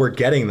while we're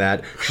getting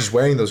that, she's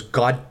wearing those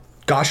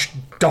gosh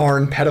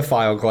darn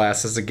pedophile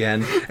glasses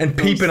again and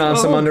peeping on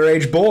some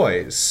underage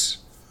boys.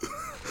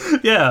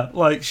 Yeah,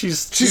 like she's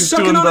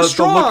sucking doing on a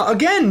straw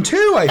again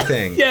too, I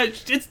think. Yeah,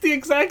 it's the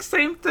exact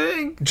same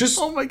thing.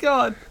 Oh my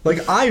god.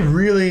 Like, I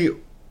really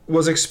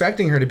was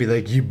expecting her to be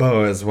like, you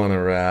boys want to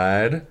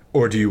ride?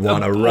 Or do you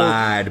want to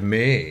ride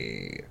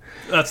me?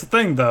 That's the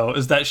thing, though,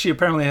 is that she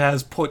apparently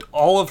has put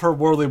all of her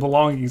worldly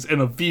belongings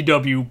in a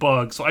VW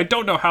Bug, so I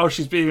don't know how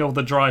she's being able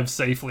to drive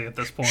safely at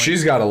this point.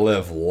 She's got to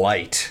live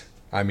light.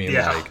 I mean,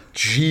 like,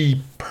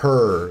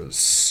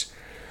 jeepers.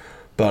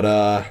 But,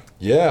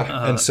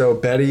 and so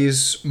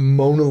Betty's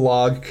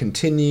monologue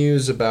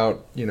continues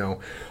about,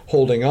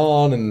 holding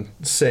on and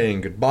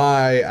saying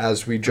goodbye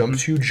as we jump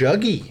to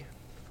Juggy.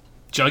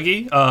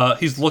 Juggy?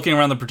 He's looking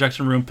around the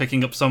projection room,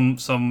 picking up some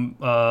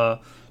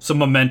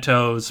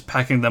mementos,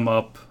 packing them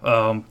up,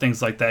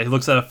 things like that. He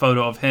looks at a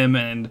photo of him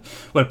and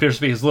what appears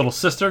to be his little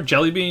sister,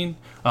 Jellybean,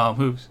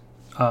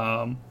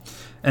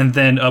 and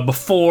then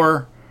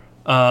before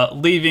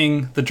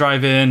leaving the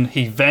drive-in,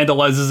 he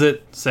vandalizes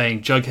it,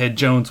 saying Jughead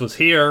Jones was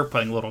here,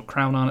 putting a little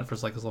crown on it for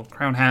his little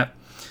crown hat.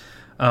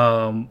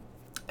 And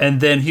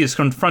then he is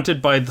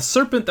confronted by the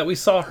serpent that we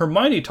saw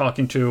Hermione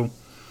talking to,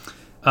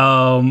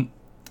 and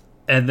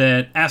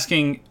then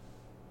asking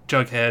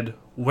Jughead,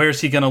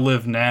 where's he going to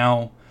live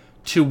now?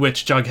 To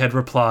which Jughead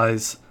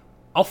replies,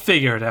 I'll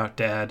figure it out,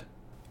 Dad.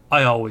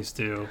 I always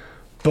do.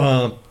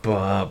 Bump,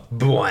 bump,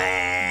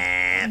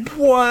 bwah.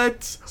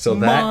 What? So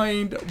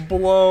mind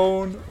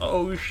blown.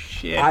 Oh,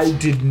 shit. I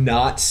did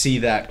not see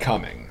that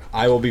coming.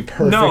 I will be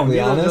perfectly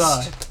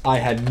honest. I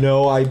had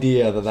no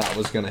idea that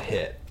was going to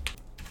hit.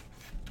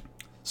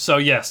 So,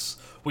 yes,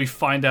 we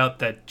find out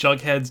that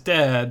Jughead's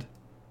dad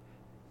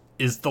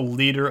is the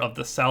leader of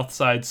the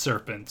Southside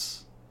Serpents.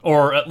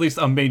 Or at least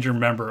a major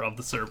member of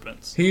the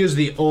Serpents. He is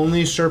the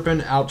only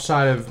serpent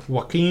outside of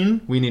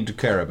Joaquin we need to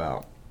care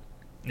about.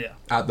 Yeah.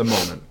 At the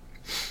moment.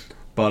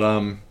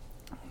 But,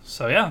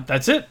 So, yeah,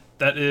 that's it.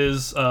 That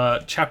is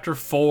Chapter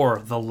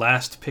 4, The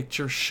Last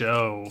Picture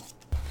Show.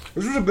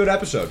 This was a good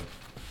episode.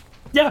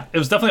 Yeah, it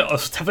was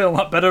definitely a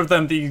lot better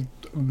than the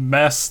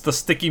mess, the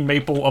sticky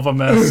maple of a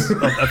mess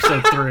of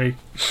Episode 3.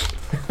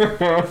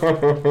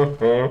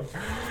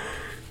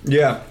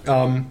 Yeah,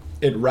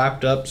 it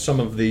wrapped up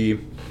some of the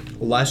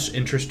less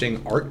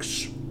interesting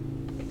arcs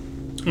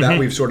that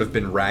we've sort of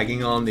been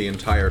ragging on the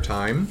entire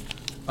time.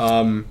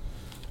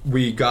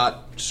 We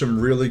got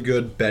some really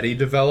good Betty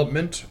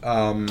development.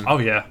 Oh,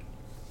 yeah.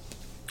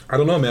 I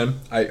don't know, man.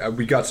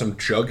 We got some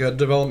Jughead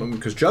development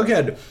because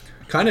Jughead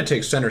kind of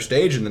takes center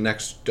stage in the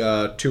next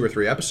 2 or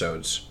 3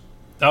 episodes.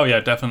 Oh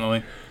yeah,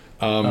 definitely.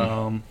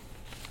 I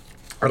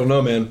don't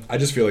know, man. I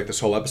just feel like this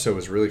whole episode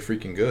was really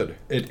freaking good.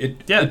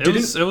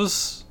 It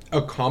was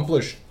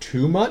accomplish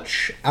too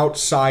much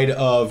outside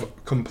of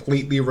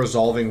completely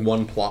resolving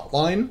one plot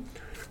line,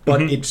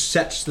 but it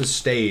sets the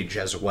stage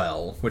as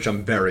well, which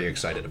I'm very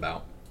excited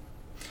about.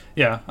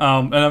 Yeah,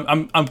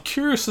 and I'm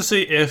curious to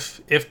see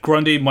if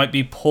Grundy might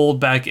be pulled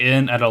back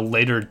in at a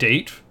later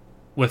date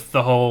with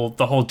the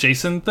whole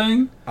Jason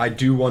thing. I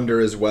do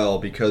wonder as well,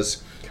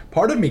 because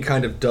part of me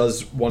kind of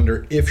does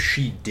wonder if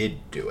she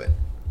did do it.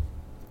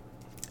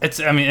 It's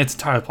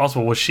entirely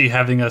possible. Was she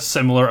having a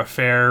similar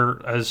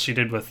affair as she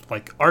did with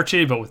like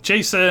Archie, but with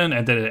Jason,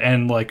 and did it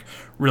end like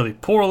really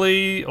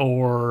poorly,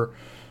 or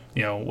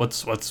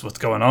what's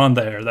going on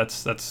there?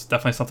 That's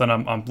definitely something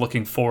I'm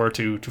looking forward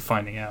to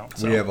finding out.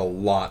 So. We have a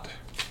lot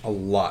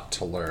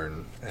to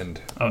learn,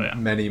 and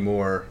many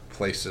more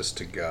places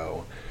to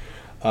go.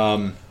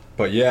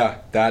 But yeah,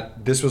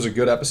 this was a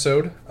good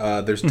episode.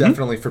 There's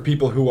definitely, for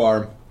people who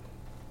are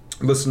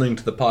listening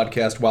to the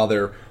podcast while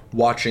they're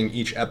watching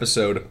each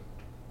episode,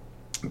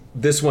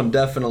 this one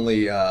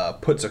definitely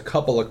puts a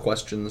couple of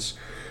questions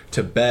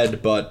to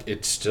bed, but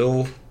it's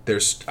still,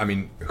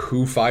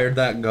 who fired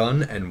that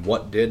gun and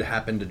what did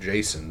happen to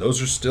Jason? Those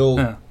are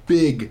still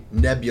big,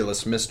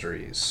 nebulous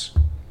mysteries.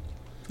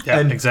 Yeah,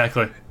 and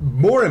exactly.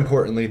 More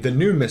importantly, the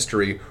new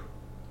mystery,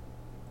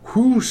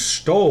 who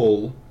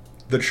stole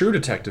the True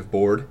Detective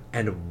board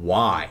and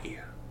why?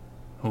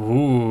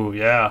 Ooh,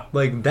 yeah.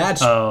 Like,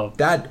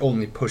 that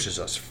only pushes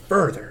us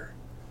further.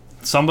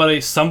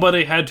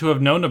 Somebody had to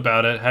have known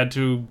about it, had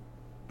to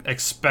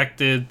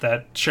expected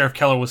that Sheriff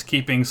Keller was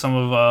keeping some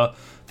of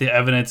the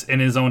evidence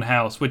in his own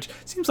house, which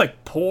seems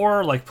like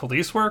poor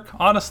police work,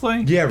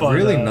 honestly. Yeah, but,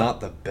 really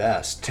not the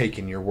best,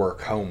 taking your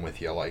work home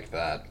with you like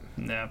that.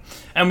 Yeah.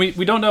 And we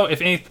don't know if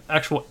any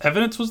actual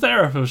evidence was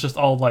there, or if it was just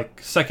all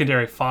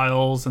secondary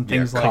files and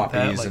things like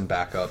that. Copies and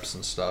backups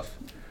and stuff.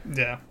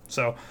 Yeah.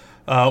 So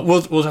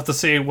we'll have to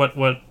see what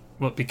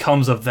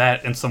becomes of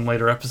that in some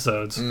later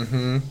episodes.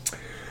 Mm-hmm.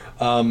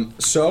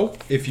 So,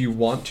 if you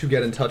want to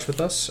get in touch with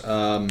us,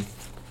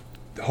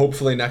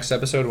 hopefully next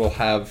episode we'll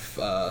have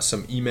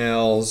some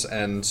emails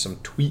and some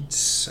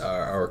tweets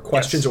or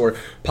questions, or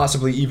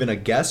possibly even a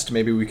guest.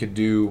 Maybe we could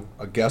do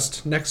a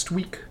guest next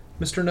week,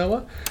 Mr.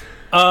 Noah.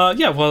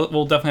 Yeah,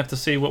 we'll definitely have to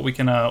see what we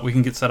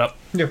can get set up.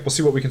 Yeah, we'll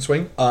see what we can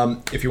swing.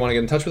 If you want to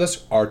get in touch with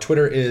us, our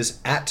Twitter is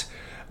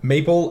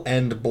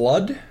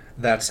 @MapleandBlood.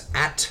 That's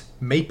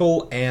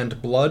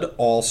 @MapleandBlood,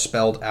 all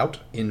spelled out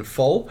in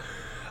full.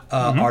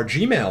 Our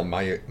Gmail,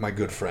 my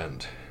good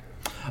friend.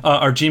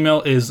 Our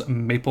Gmail is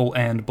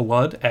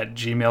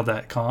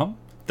mapleandblood@gmail.com.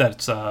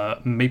 That's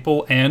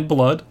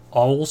mapleandblood,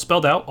 all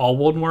spelled out, all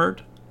one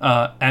word,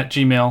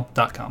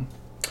 @gmail.com.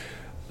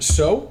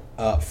 So,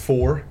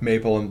 for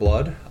Maple and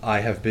Blood, I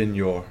have been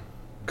your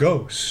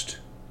ghost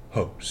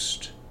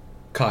host,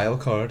 Kyle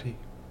Carty.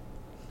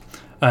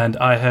 And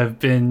I have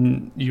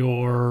been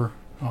your...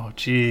 Oh,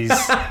 jeez.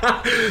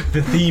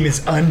 The theme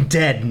is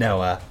undead,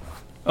 Noah.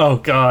 Oh,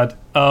 God.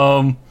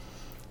 I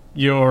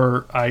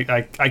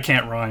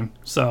can't rhyme,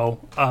 so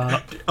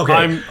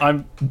okay.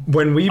 I'm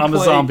a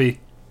zombie.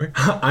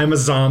 I'm a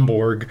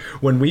Zomborg.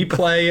 When we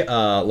play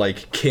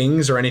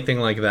Kings or anything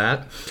like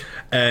that,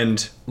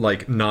 and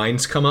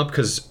nines come up,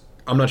 because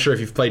I'm not sure if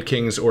you've played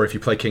Kings or if you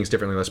play Kings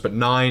differently than this, but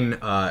 9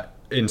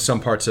 in some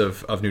parts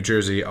of New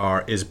Jersey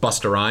is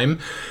Busta Rhyme.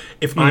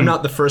 If I'm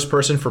not the first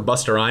person for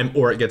Busta Rhyme,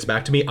 or it gets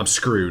back to me, I'm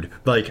screwed.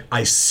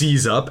 I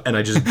seize up and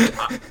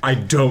I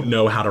don't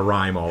know how to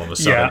rhyme all of a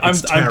sudden. Yeah, I'm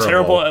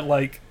terrible at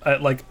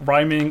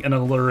rhyming and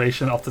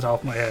alliteration off the top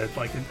of my head.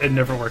 It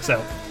never works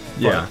out.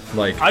 Yeah,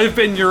 I've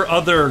been your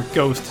other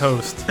ghost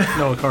host,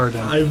 Noah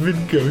Carden. I've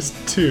been ghost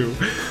too.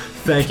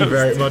 Thank you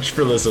very much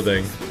for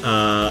listening.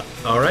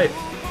 All right.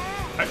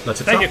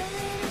 Let's Thank you.